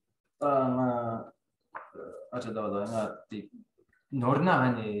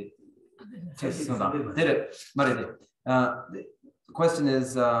question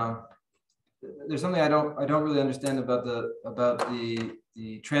is, there's something I don't really understand about the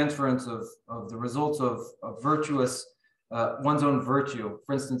transference of the results of virtuous one's own virtue.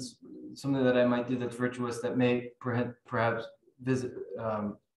 For instance, something that I might do that's virtuous that may perhaps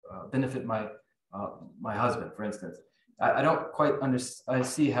benefit my husband, for instance. I don't quite understand. I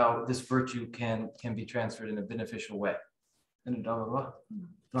see how this virtue can be transferred in a beneficial way.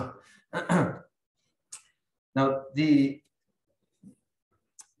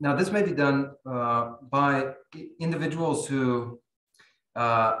 Now this may be done by individuals who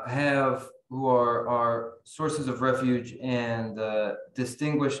are sources of refuge and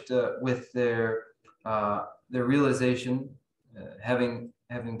distinguished with their realization, having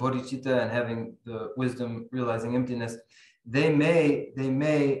bodhicitta and having the wisdom realizing emptiness. They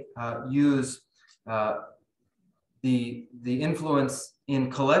may use the influence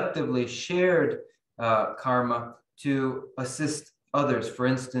in collectively shared karma to assist others, for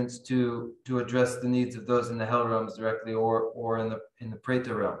instance, to address the needs of those in the hell realms directly or in the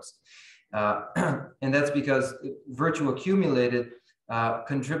preta realms. And that's because virtue accumulated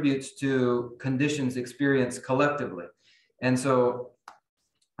contributes to conditions experienced collectively. And so,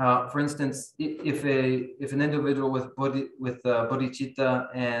 for instance, if an individual with bodhicitta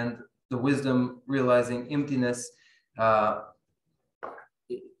and the wisdom realizing emptiness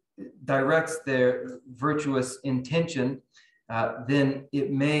directs their virtuous intention, then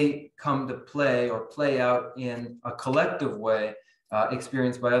it may come to play out in a collective way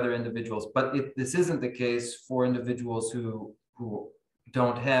experienced by other individuals. But this isn't the case for individuals who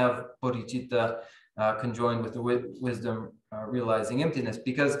don't have bodhicitta conjoined with the wisdom realizing emptiness.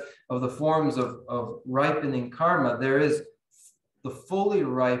 Because of the forms of ripening karma, there is the fully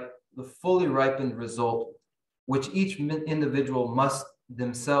ripened result, which each individual must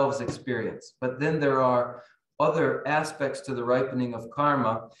themselves experience. But then there are other aspects to the ripening of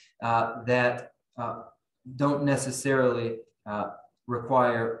karma that don't necessarily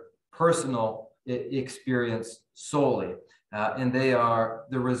require personal experience solely, and they are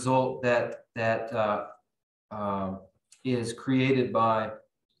the result that is created by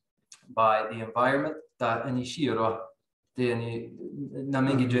the environment.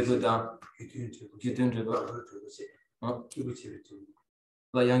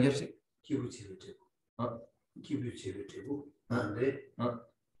 기부치를 되고 안돼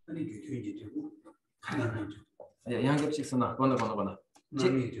아니 규준이 되고 하나는 양겹식 쓰나 거나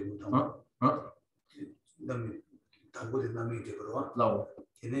남이 되고 누구도 남이 되거든. low.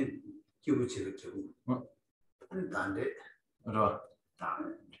 걔는 기부치를 주고. 단데. Right.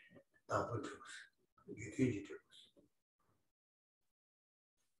 다 보죠. 유튜브 좀.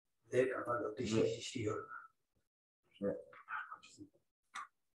 내가 가서 시시요.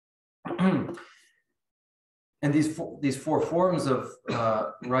 And these four forms of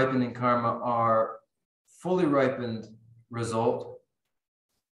ripening karma are fully ripened result,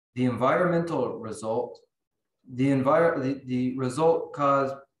 the environmental result, the result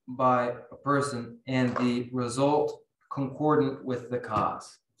caused by a person, and the result concordant with the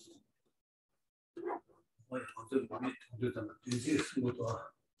cause.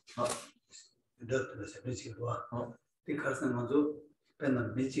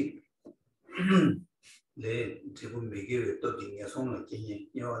 내 지금 매개에 또 dinheiro que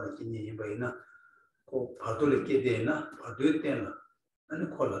eu que nem vai na o 파도를 깨 되나 파도에 때나 아니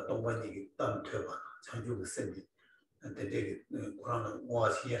콜라 동반이 땀 퇴바 장주가 생기 근데 그러나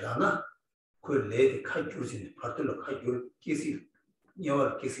뭐하시라나 그 레디 카주신 파도를 카주 끼시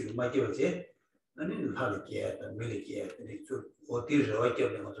녀와 끼시 맞게지 아니 하리게 밀리게 저 어디서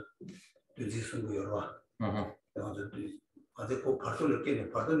와게 가서 뒤지 숨고요 와 그래서 아직 그 파도를 깨는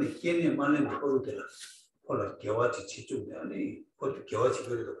파도는 깨는 만은 거로 되라 콜라 개와지 치중데 아니 그 개와지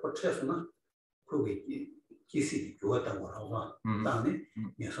그래도 포트에서나 그게 기술이 좋았다고 하고 다음에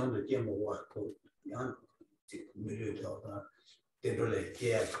예선도 깨먹고 또 그냥 밀려서 되돌래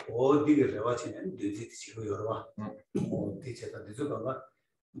개 어디를 해와치는 되지 지고 여러 와 대체가 되서가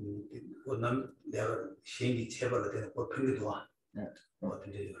원남 내가 신기 체벌을 되는 거 편리도 와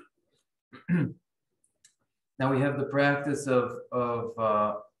어떤지. Now we have the practice of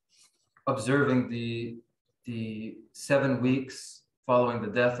observing the 7 weeks following the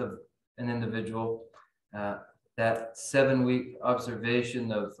death of an individual. That 7-week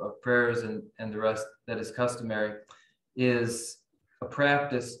observation of prayers and the rest that is customary is a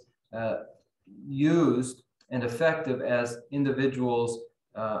practice used and effective as individuals,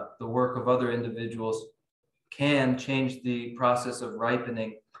 the work of other individuals can change the process of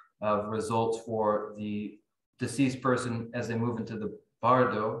ripening of results for the deceased person as they move into the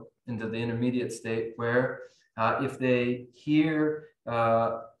bardo, into the intermediate state, where if they hear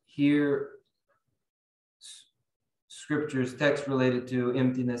scriptures, text related to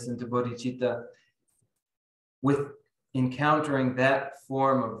emptiness and to bodhicitta, with encountering that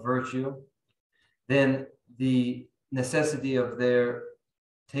form of virtue, then the necessity of their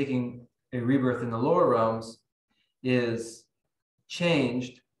taking a rebirth in the lower realms is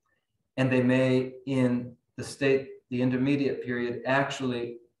changed, and they may, in the state, the intermediate period,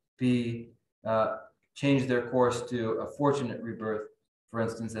 actually be change their course to a fortunate rebirth, for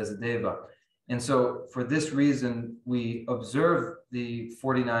instance, as a deva. And so for this reason, we observe the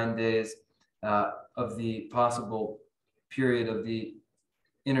 49 days of the possible period of the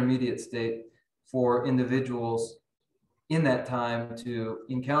intermediate state for individuals in that time to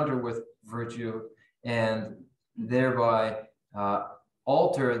encounter with virtue and thereby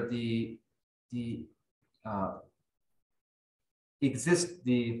alter the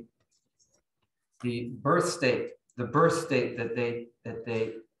birth state that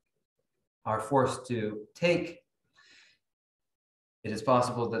they are forced to take. It is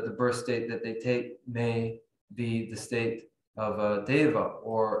possible that the birth state that they take may be the state of a deva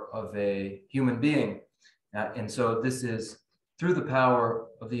or of a human being. And so this is through the power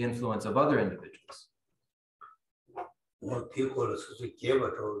of the influence of other individuals.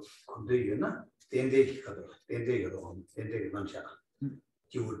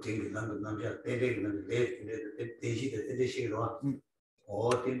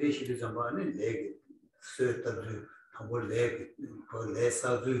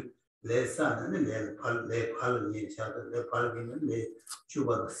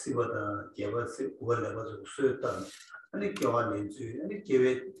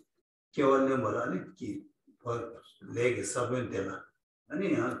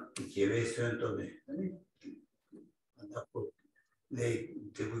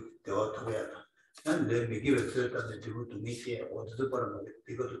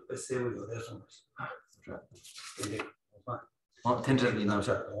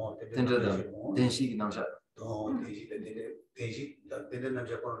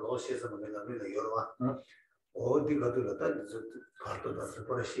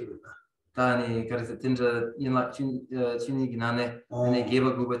 Tani karisa tindra inla chini ginane ane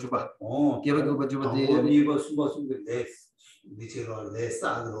geba guba chuba de niba suba suba dichiro lesa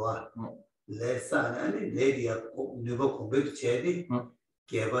agwa lesa ane ledia niba kombe chedi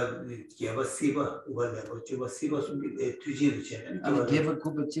geba siba uba lebo chuba siba subi de tuji de chedi ane geba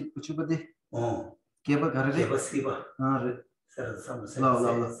guba chuba de Keba Karade? Keba Siba. Sarasama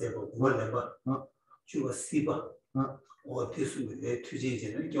Sebo, Whatever. Chuba Siba. Or this with a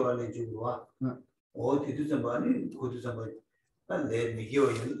Tuji and Joan Jua. Or to do somebody, go to somebody. And let me go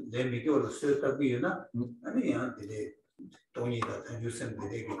the cert of Vienna. And the aunt did don't need that and you send the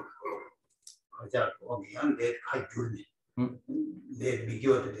day. Jack or me and dead high journey. Let me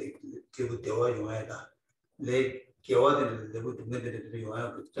go to the oil you had. Let go out the wood method you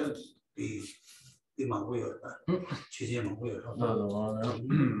have to be Manguio.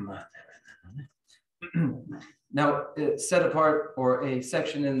 Now, set apart, or a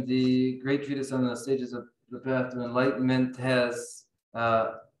section in the Great Treatise on the Stages of the Path to Enlightenment has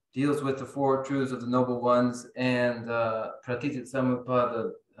deals with the four truths of the Noble Ones and Pratitya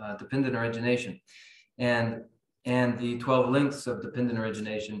Samutpada, dependent origination, and the 12 links of dependent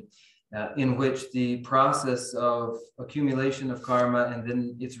origination, in which the process of accumulation of karma and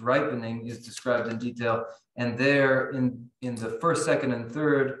then its ripening is described in detail. And there, in the first, second, and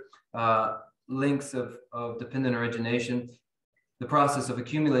third links of dependent origination, the process of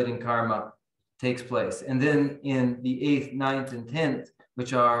accumulating karma takes place. And then in the 8th, 9th, and 10th,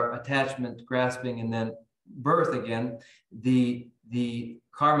 which are attachment, grasping, and then birth again, the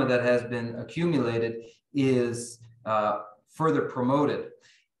karma that has been accumulated is further promoted.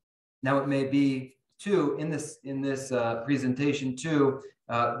 Now it may be too in this presentation too,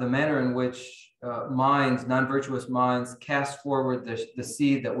 the manner in which minds, non-virtuous minds, cast forward the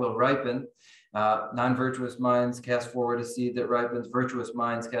seed that will ripen. Non-virtuous minds cast forward a seed that ripens. Virtuous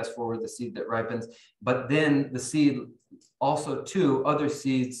minds cast forward the seed that ripens. But then the seed also too, other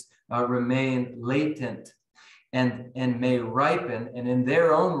seeds remain latent and may ripen, and in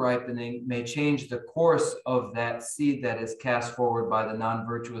their own ripening may change the course of that seed that is cast forward by the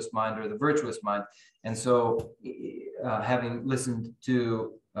non-virtuous mind or the virtuous mind. And so having listened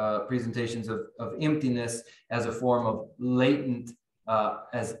to presentations of emptiness as a form of latent,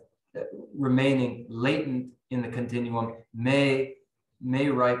 as remaining latent in the continuum, may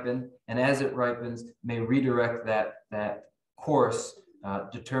ripen, and as it ripens, may redirect that course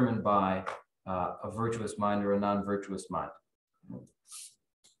determined by a virtuous mind or a non-virtuous mind.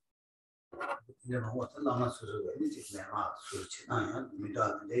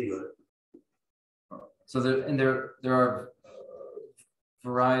 So there are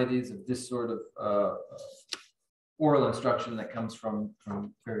varieties of this sort of oral instruction that comes from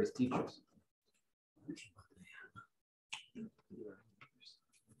various teachers.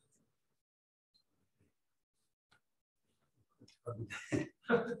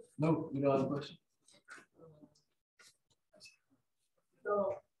 No, you don't have a question?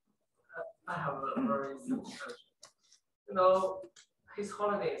 So, I have a very simple question. His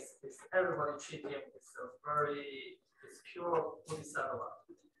Holiness is everybody treat him as it's pure Bodhisattva.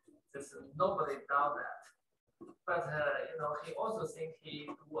 There's nobody doubt that. But he also think he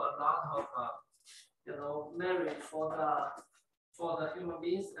do a lot of merit for the human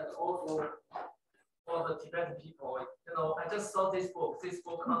beings and also for the Tibetan people. I just saw this book. This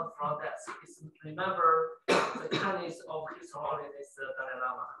book comes from that. It's remember the tenets of His Holiness Dalai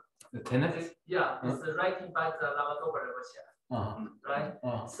Lama. The tenets? Yeah, it's writing by the Lama Doba Rinpoche. Right?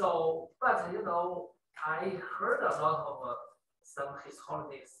 So, but I heard a lot of some His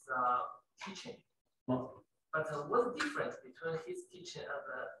Holiness teaching. But what's the difference between his teaching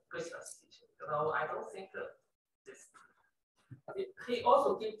and Krishna's teaching? I don't think this. He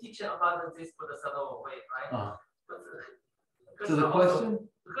also gave teaching about this Bodhisattva way, right? But so the question?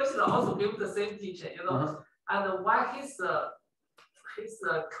 Krishna also gave the same teaching, and why his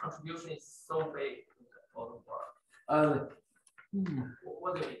contribution is so big for the world.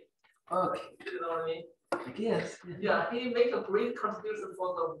 What do you mean? Okay. You know what I mean? I guess. Yeah, he made a great contribution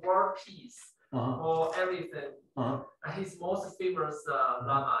for the world peace. For everything. He's most famous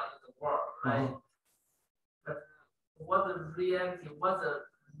Lama in the world, right? But what the reality, what the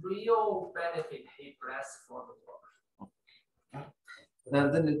real benefit he blessed for the world?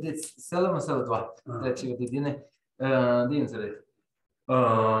 Then it's seldom that you did in the incident.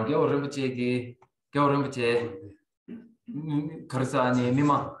 Rinpoche, Karsani,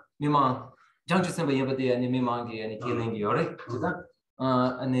 Mima, Junction Simba Yabadi and Mimangi and killing Yori.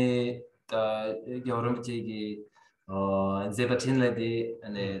 And Rinpoche, Zebatin lady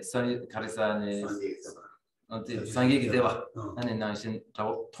and Sonny Karisa and Sangi Deva and Nashin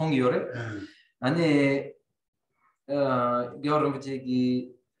Tong Yore and Rinpoche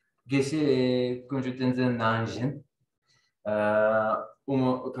Geshe Kunjutenzen Nanjin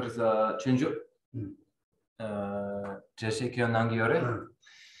Karisa Chinju Jeshikyo Nangiore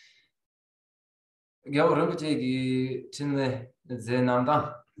Rinpoche Chinle Zenamdan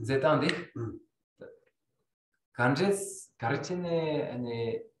Zetandi 간제스 가르치네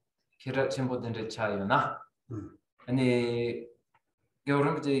아니 키라 첨보든데 차요나 아니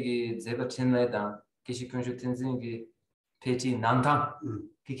겨울음지기 제가 친내다 기시군주 텐진기 페이지 난탕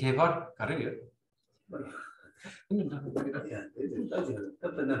그 개발 가르요 야 따지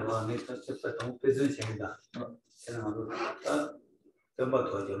답변을 와네 답답 너무 배전생이다 그래서 딱 덤바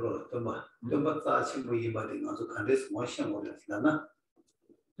도와줘로 덤바 짜 친구 이마디 가서 간데스 뭐 시험을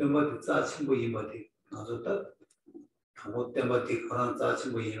덤바 짜 친구 이마디 가서 딱 하고 덤바디 그런 짜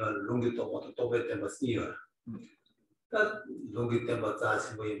친구 이마 롱기도 뭐도 또배 덤바 쓰여 딱 롱기 덤바 짜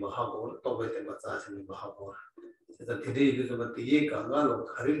친구 이마 하고 또배 덤바 짜 친구 이마 하고 그래서 드디어 좀 뒤에 강가로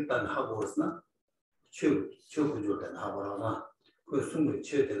가릴단 하고 있으나 최고조된 하고라나 그 숨을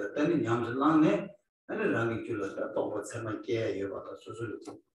쳐야 되다 때는 냠슬랑네 아니 랑이 줄었다 또 참만 깨 여봐다 수술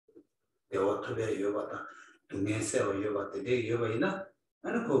대화 투배 여봐다 동네세와 여봐다 내 여봐이나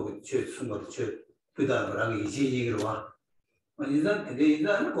아니 거기 최 숨을 쳐 그다음 랑이 이지기로 와 인자 근데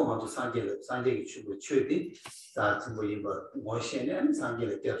인자 고마도 산재기 주고 쳐디 자 뭐 이거 뭐시네 아니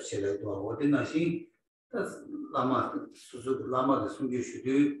산재를 대합실에도 어디나시 라마 수술 라마의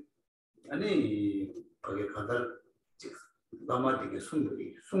숨기슈도 아니 거기 가다 라마디게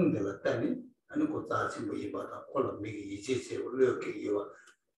숨들을 때니 아니 고자 친구 이바다 콜로 미기 이제세 올려게 이와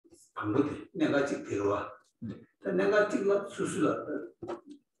방법이 내가 직 들어와 내가 직라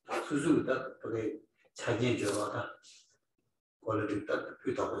수술다 그게 자기의 저거다 콜로디다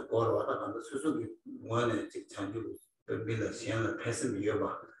피다고 걸어와다 간다 수술이 뭐네 직 장주 빌라 시행을 패스미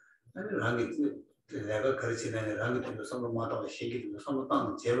여봐 아니 랑이 내가 가르치는 랑이 좀 선도마다 시기도 선도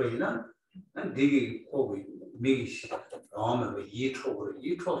땅 제외이나 난 되게 거기 미기 아무도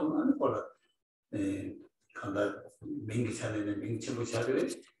이초는 안 걸어 간다 민기 차내는 민치부 차례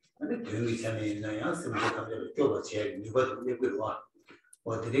아니 되게 차내 있나야 심지 감정 껴봐 제 누가 내고 와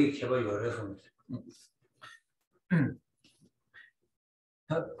어디에 개발 열어서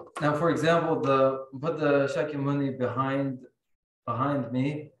Now, for example, the Buddha Shakyamuni behind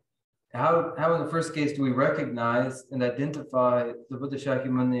me. How in the first case do we recognize and identify the Buddha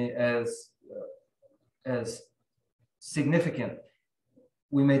Shakyamuni as significant?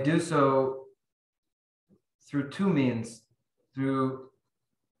 We may do so through two means, through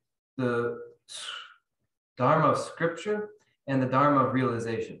the Dharma of scripture and the Dharma of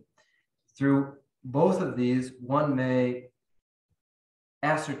realization. Through both of these, one may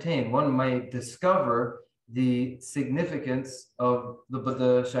ascertain, one may discover the significance of the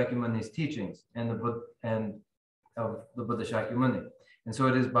Buddha Shakyamuni's teachings and of the Buddha Shakyamuni. And so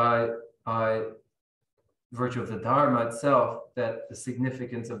it is by virtue of the Dharma itself that the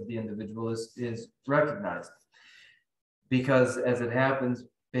significance of the individual is recognized. Because as it happens,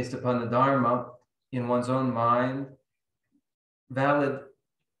 based upon the Dharma, in one's own mind, valid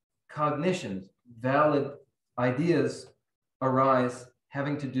cognitions, valid ideas arise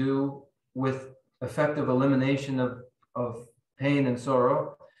having to do with effective elimination of pain and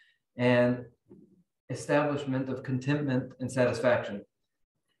sorrow and establishment of contentment and satisfaction.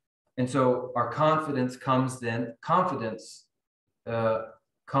 And so our confidence comes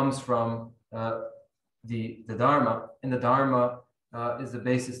from the Dharma, and the Dharma is the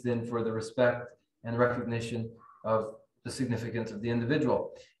basis then for the respect and recognition of the significance of the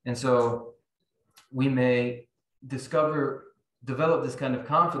individual. And so we may develop this kind of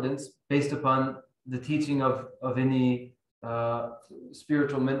confidence based upon the teaching of any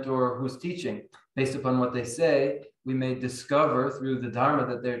spiritual mentor who's teaching. Based upon what they say, we may discover through the Dharma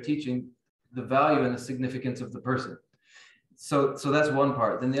that they're teaching the value and the significance of the person. So that's one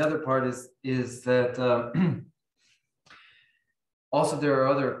part. Then the other part is that also there are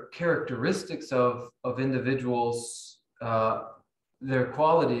other characteristics of individuals, their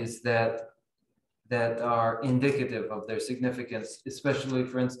qualities that are indicative of their significance, especially,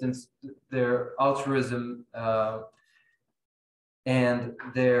 for instance, their altruism and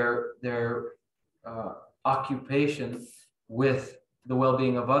their occupation with the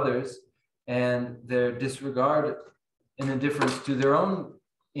well-being of others and their disregard and indifference to their own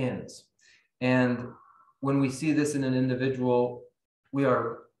ends. And when we see this in an individual, we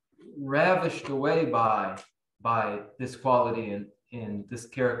are ravished away by this quality in this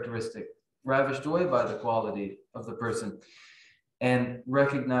characteristic, ravished away by the quality of the person, and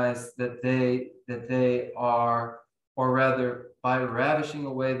recognize that they are, or rather, by ravishing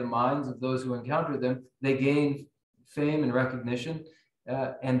away the minds of those who encounter them, they gain fame and recognition,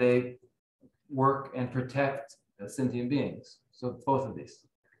 and they work and protect sentient beings. So both of these.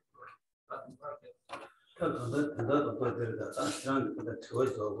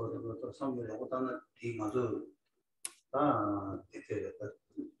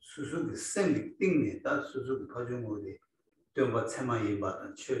 수수기 생기 띵네 다 수수기 파종물이 좀 체마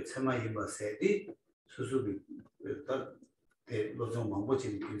이바다 최 체마 이바 세디 수수기 다 로종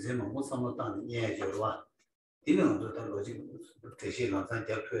망보진 인생 망보 삼았다는 이해죠와 이는 다 로직 대신 나타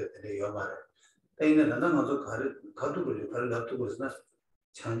대표에 대해 여말 때는 나는 먼저 가두고 가르다두고 있으나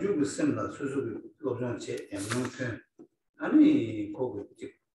창조의 셈나 수수기 로종 제 양용편 아니 거기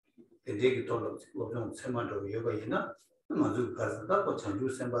대대기 돌아 로종 체마도 여가 있나 먼저 가서다 그 창조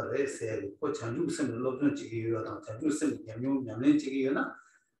셈바를 세 창조 셈 로종 지기요다 창조 셈 양용 지기요나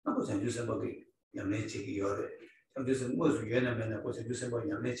그 창조 셈바기 양내 지기요래 창조 셈 무슨原来그 창조 셈바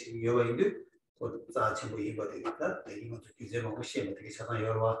양내 지기요가 있는데 그 자체로 이거다 이거 이제 뭐 시험에 되게 차단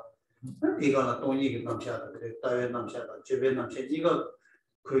열와 이거는 돈이 남샤다 그래 따외 남샤다 주변 남샤 이거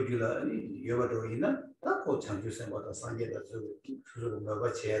그들아 여가도 있나 딱고 창조 셈바다 상계다 수수로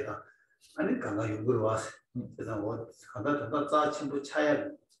뭐가 제다 아니 강가 연구를 와서 그래서 뭐 강가 자친구 차야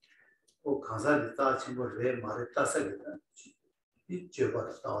그 강사들 자친구를 말을 따서겠다 이 저거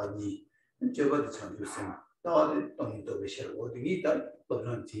따니 저거 창조생 따니 돈도 베셔 어디 있다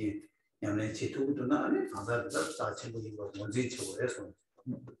그런 뒤 양내 지도도 나네 강사들 자친구 이거 뭔지 저거에서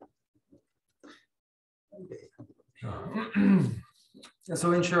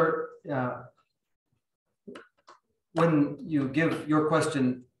So in short, when you give your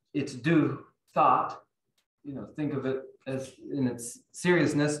question its due thought, think of it as in its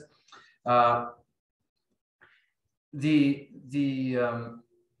seriousness. In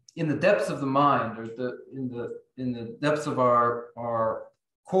the depths of the mind, or in the depths of our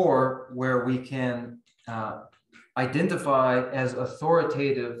core, where we can identify as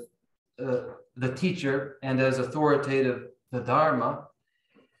authoritative the teacher and as authoritative the Dharma,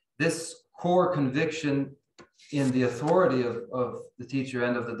 this core conviction in the authority of the teacher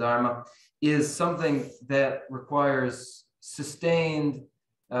and of the Dharma is something that requires sustained,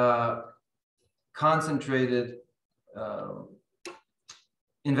 concentrated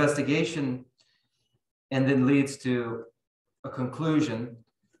investigation, and then leads to a conclusion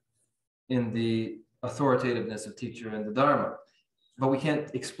in the authoritativeness of teacher and the Dharma. But we can't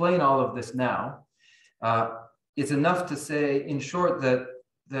explain all of this now. It's enough to say, in short, that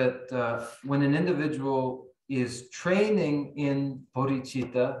when an individual is training in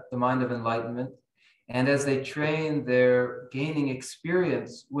bodhicitta, the mind of enlightenment, and as they train, they're gaining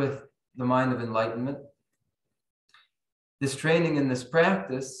experience with the mind of enlightenment. This training and this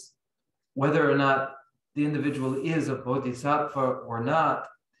practice, whether or not the individual is a bodhisattva or not,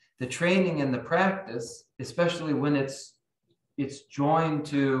 the training and the practice, especially when it's joined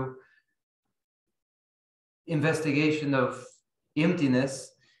to investigation of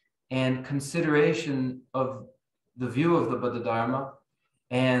emptiness and consideration of the view of the Buddha Dharma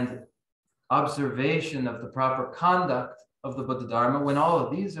and observation of the proper conduct of the Buddha Dharma, when all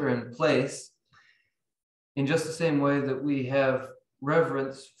of these are in place, in just the same way that we have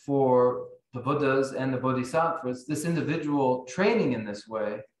reverence for the Buddhas and the Bodhisattvas, this individual training in this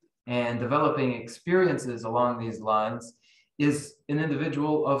way and developing experiences along these lines is an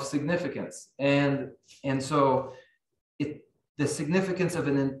individual of significance. And so the significance of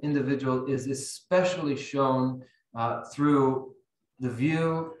an individual is especially shown through the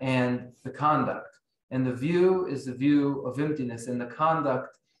view and the conduct. And the view is the view of emptiness, and the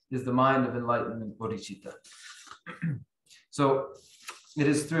conduct is the mind of enlightenment, bodhicitta. So it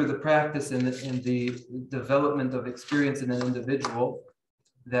is through the practice and the development of experience in an individual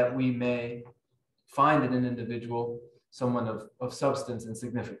that we may find in an individual someone of substance and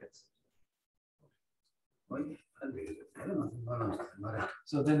significance.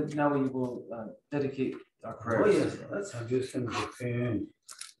 So then now we will dedicate our prayers.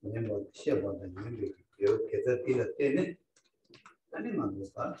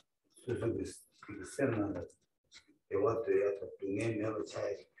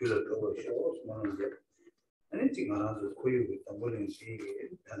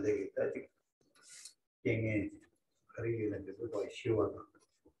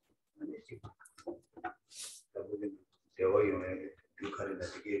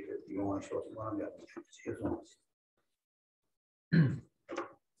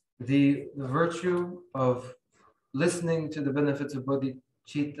 The virtue of listening to the benefits of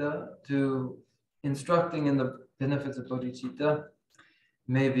bodhicitta, to instructing in the benefits of bodhicitta,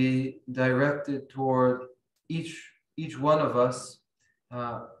 may be directed toward each one of us,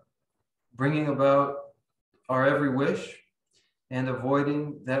 bringing about our every wish and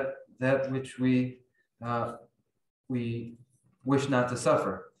avoiding that which we wish not to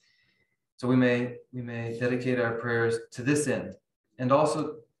suffer. So we may dedicate our prayers to this end, and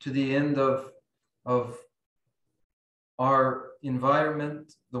also to the end of our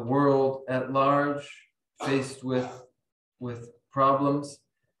environment, the world at large, faced with problems,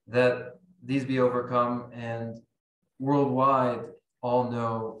 that these be overcome, and worldwide all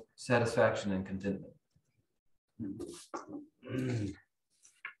know satisfaction and contentment.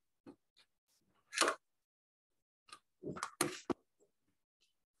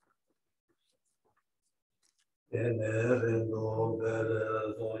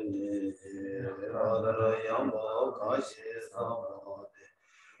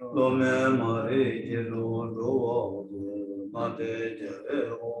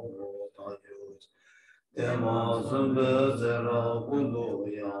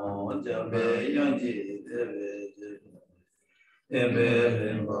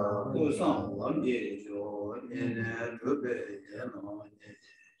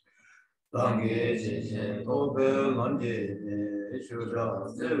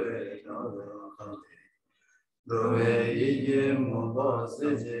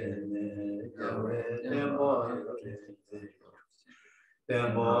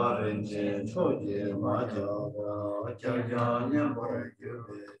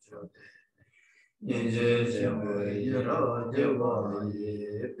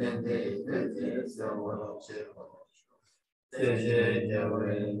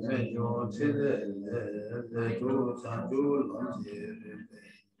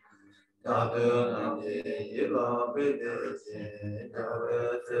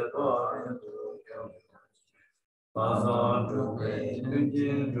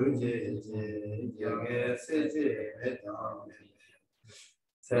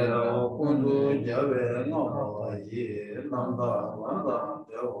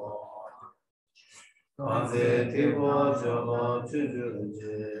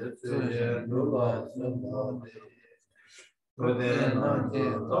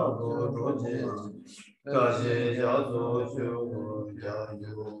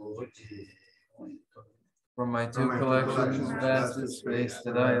 From my two collections, vast is space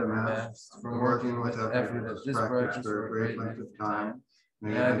that I have amassed, from working with effort at this practice for a great length of time,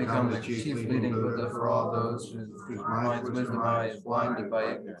 may I become the chief leading Buddha for all those whose mind's wisdom eye is blinded by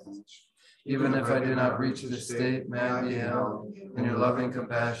ignorance. Even if I do not reach this state, may I be held in your loving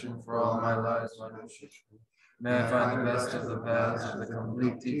compassion for all my lives. May I find the best of the paths of the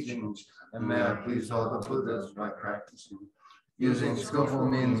complete teachings, and may I please all the Buddhas by practicing. Using skillful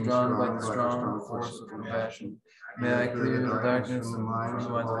means drawn by the strong force of compassion, may I clear the darkness from my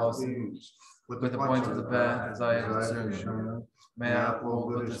lost beings. With the point of the path as I have discerned, may I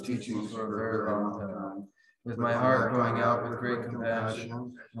uphold Buddha's teachings for a very long time. With my heart going out with great compassion,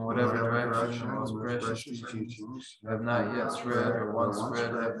 in whatever direction the most precious teachings have not yet spread or once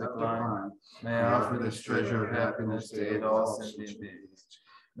spread have declined, may I offer this treasure of happiness to aid all sentient beings.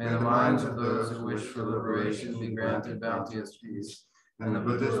 May the minds of those who wish for liberation be granted bounteous peace, and the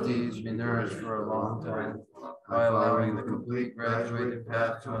Buddha's deeds be nourished for a long time, by allowing the complete graduated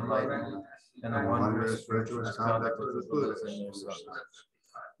path to enlightenment and the wondrous virtuous conduct of the Buddhas and their subjects.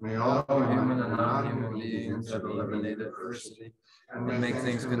 May all human and non-human beings have eliminated adversity and make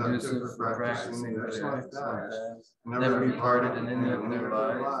things conducive for practicing their paths, never be parted in any of their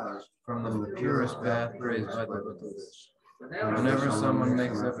lives from the purest path praised by the Buddhas. Whenever someone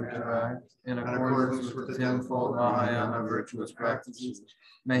makes effort to act in accordance with the tenfold Mahayana virtuous practices,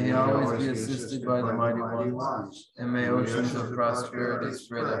 may he always be assisted by the mighty ones, and may oceans of prosperity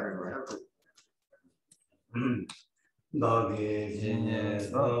spread everywhere.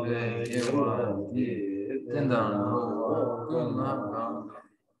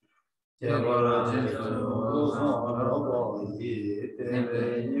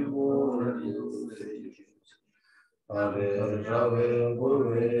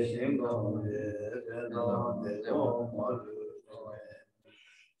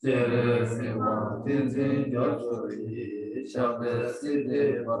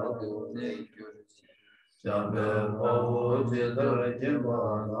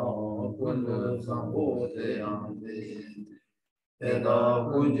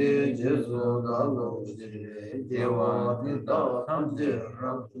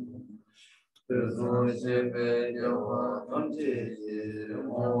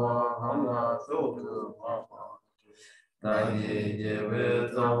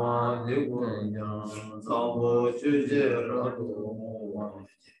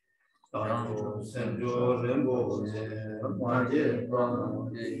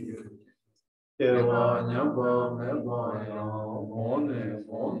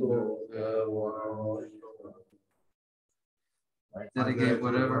 I dedicate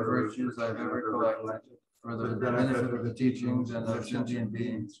whatever virtues I've ever collected for the benefit of the teachings and of sentient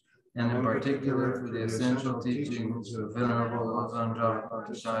beings, and in particular for the essential teachings of Venerable Lobsang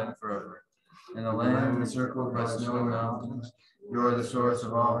to shine forever. In a land encircled by snowy mountains, you are the source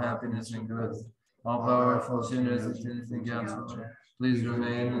of all happiness and good. All-powerful Shatnideva, please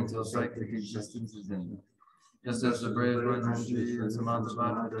remain until psychic existence is ended. Just as the brave Manjushri and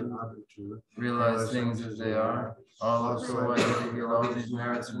Samantabhadra realize things as they are, also I dedicate all these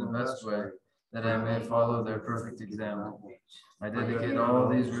merits in the best way, that I may follow their perfect example. I dedicate all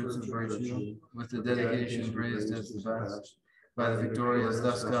these roots of virtue, with the dedication praised as the best, by the victorious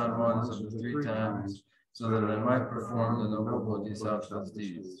Daskan ones of the 3 times, so that I might perform the noble Bodhisattva's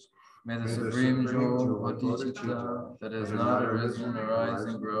deeds. May the supreme jewel Bodhisattva that has not arisen arise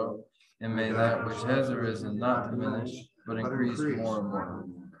and grow, and may that which has arisen not diminish, but increase more and more.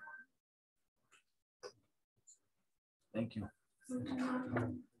 Thank you.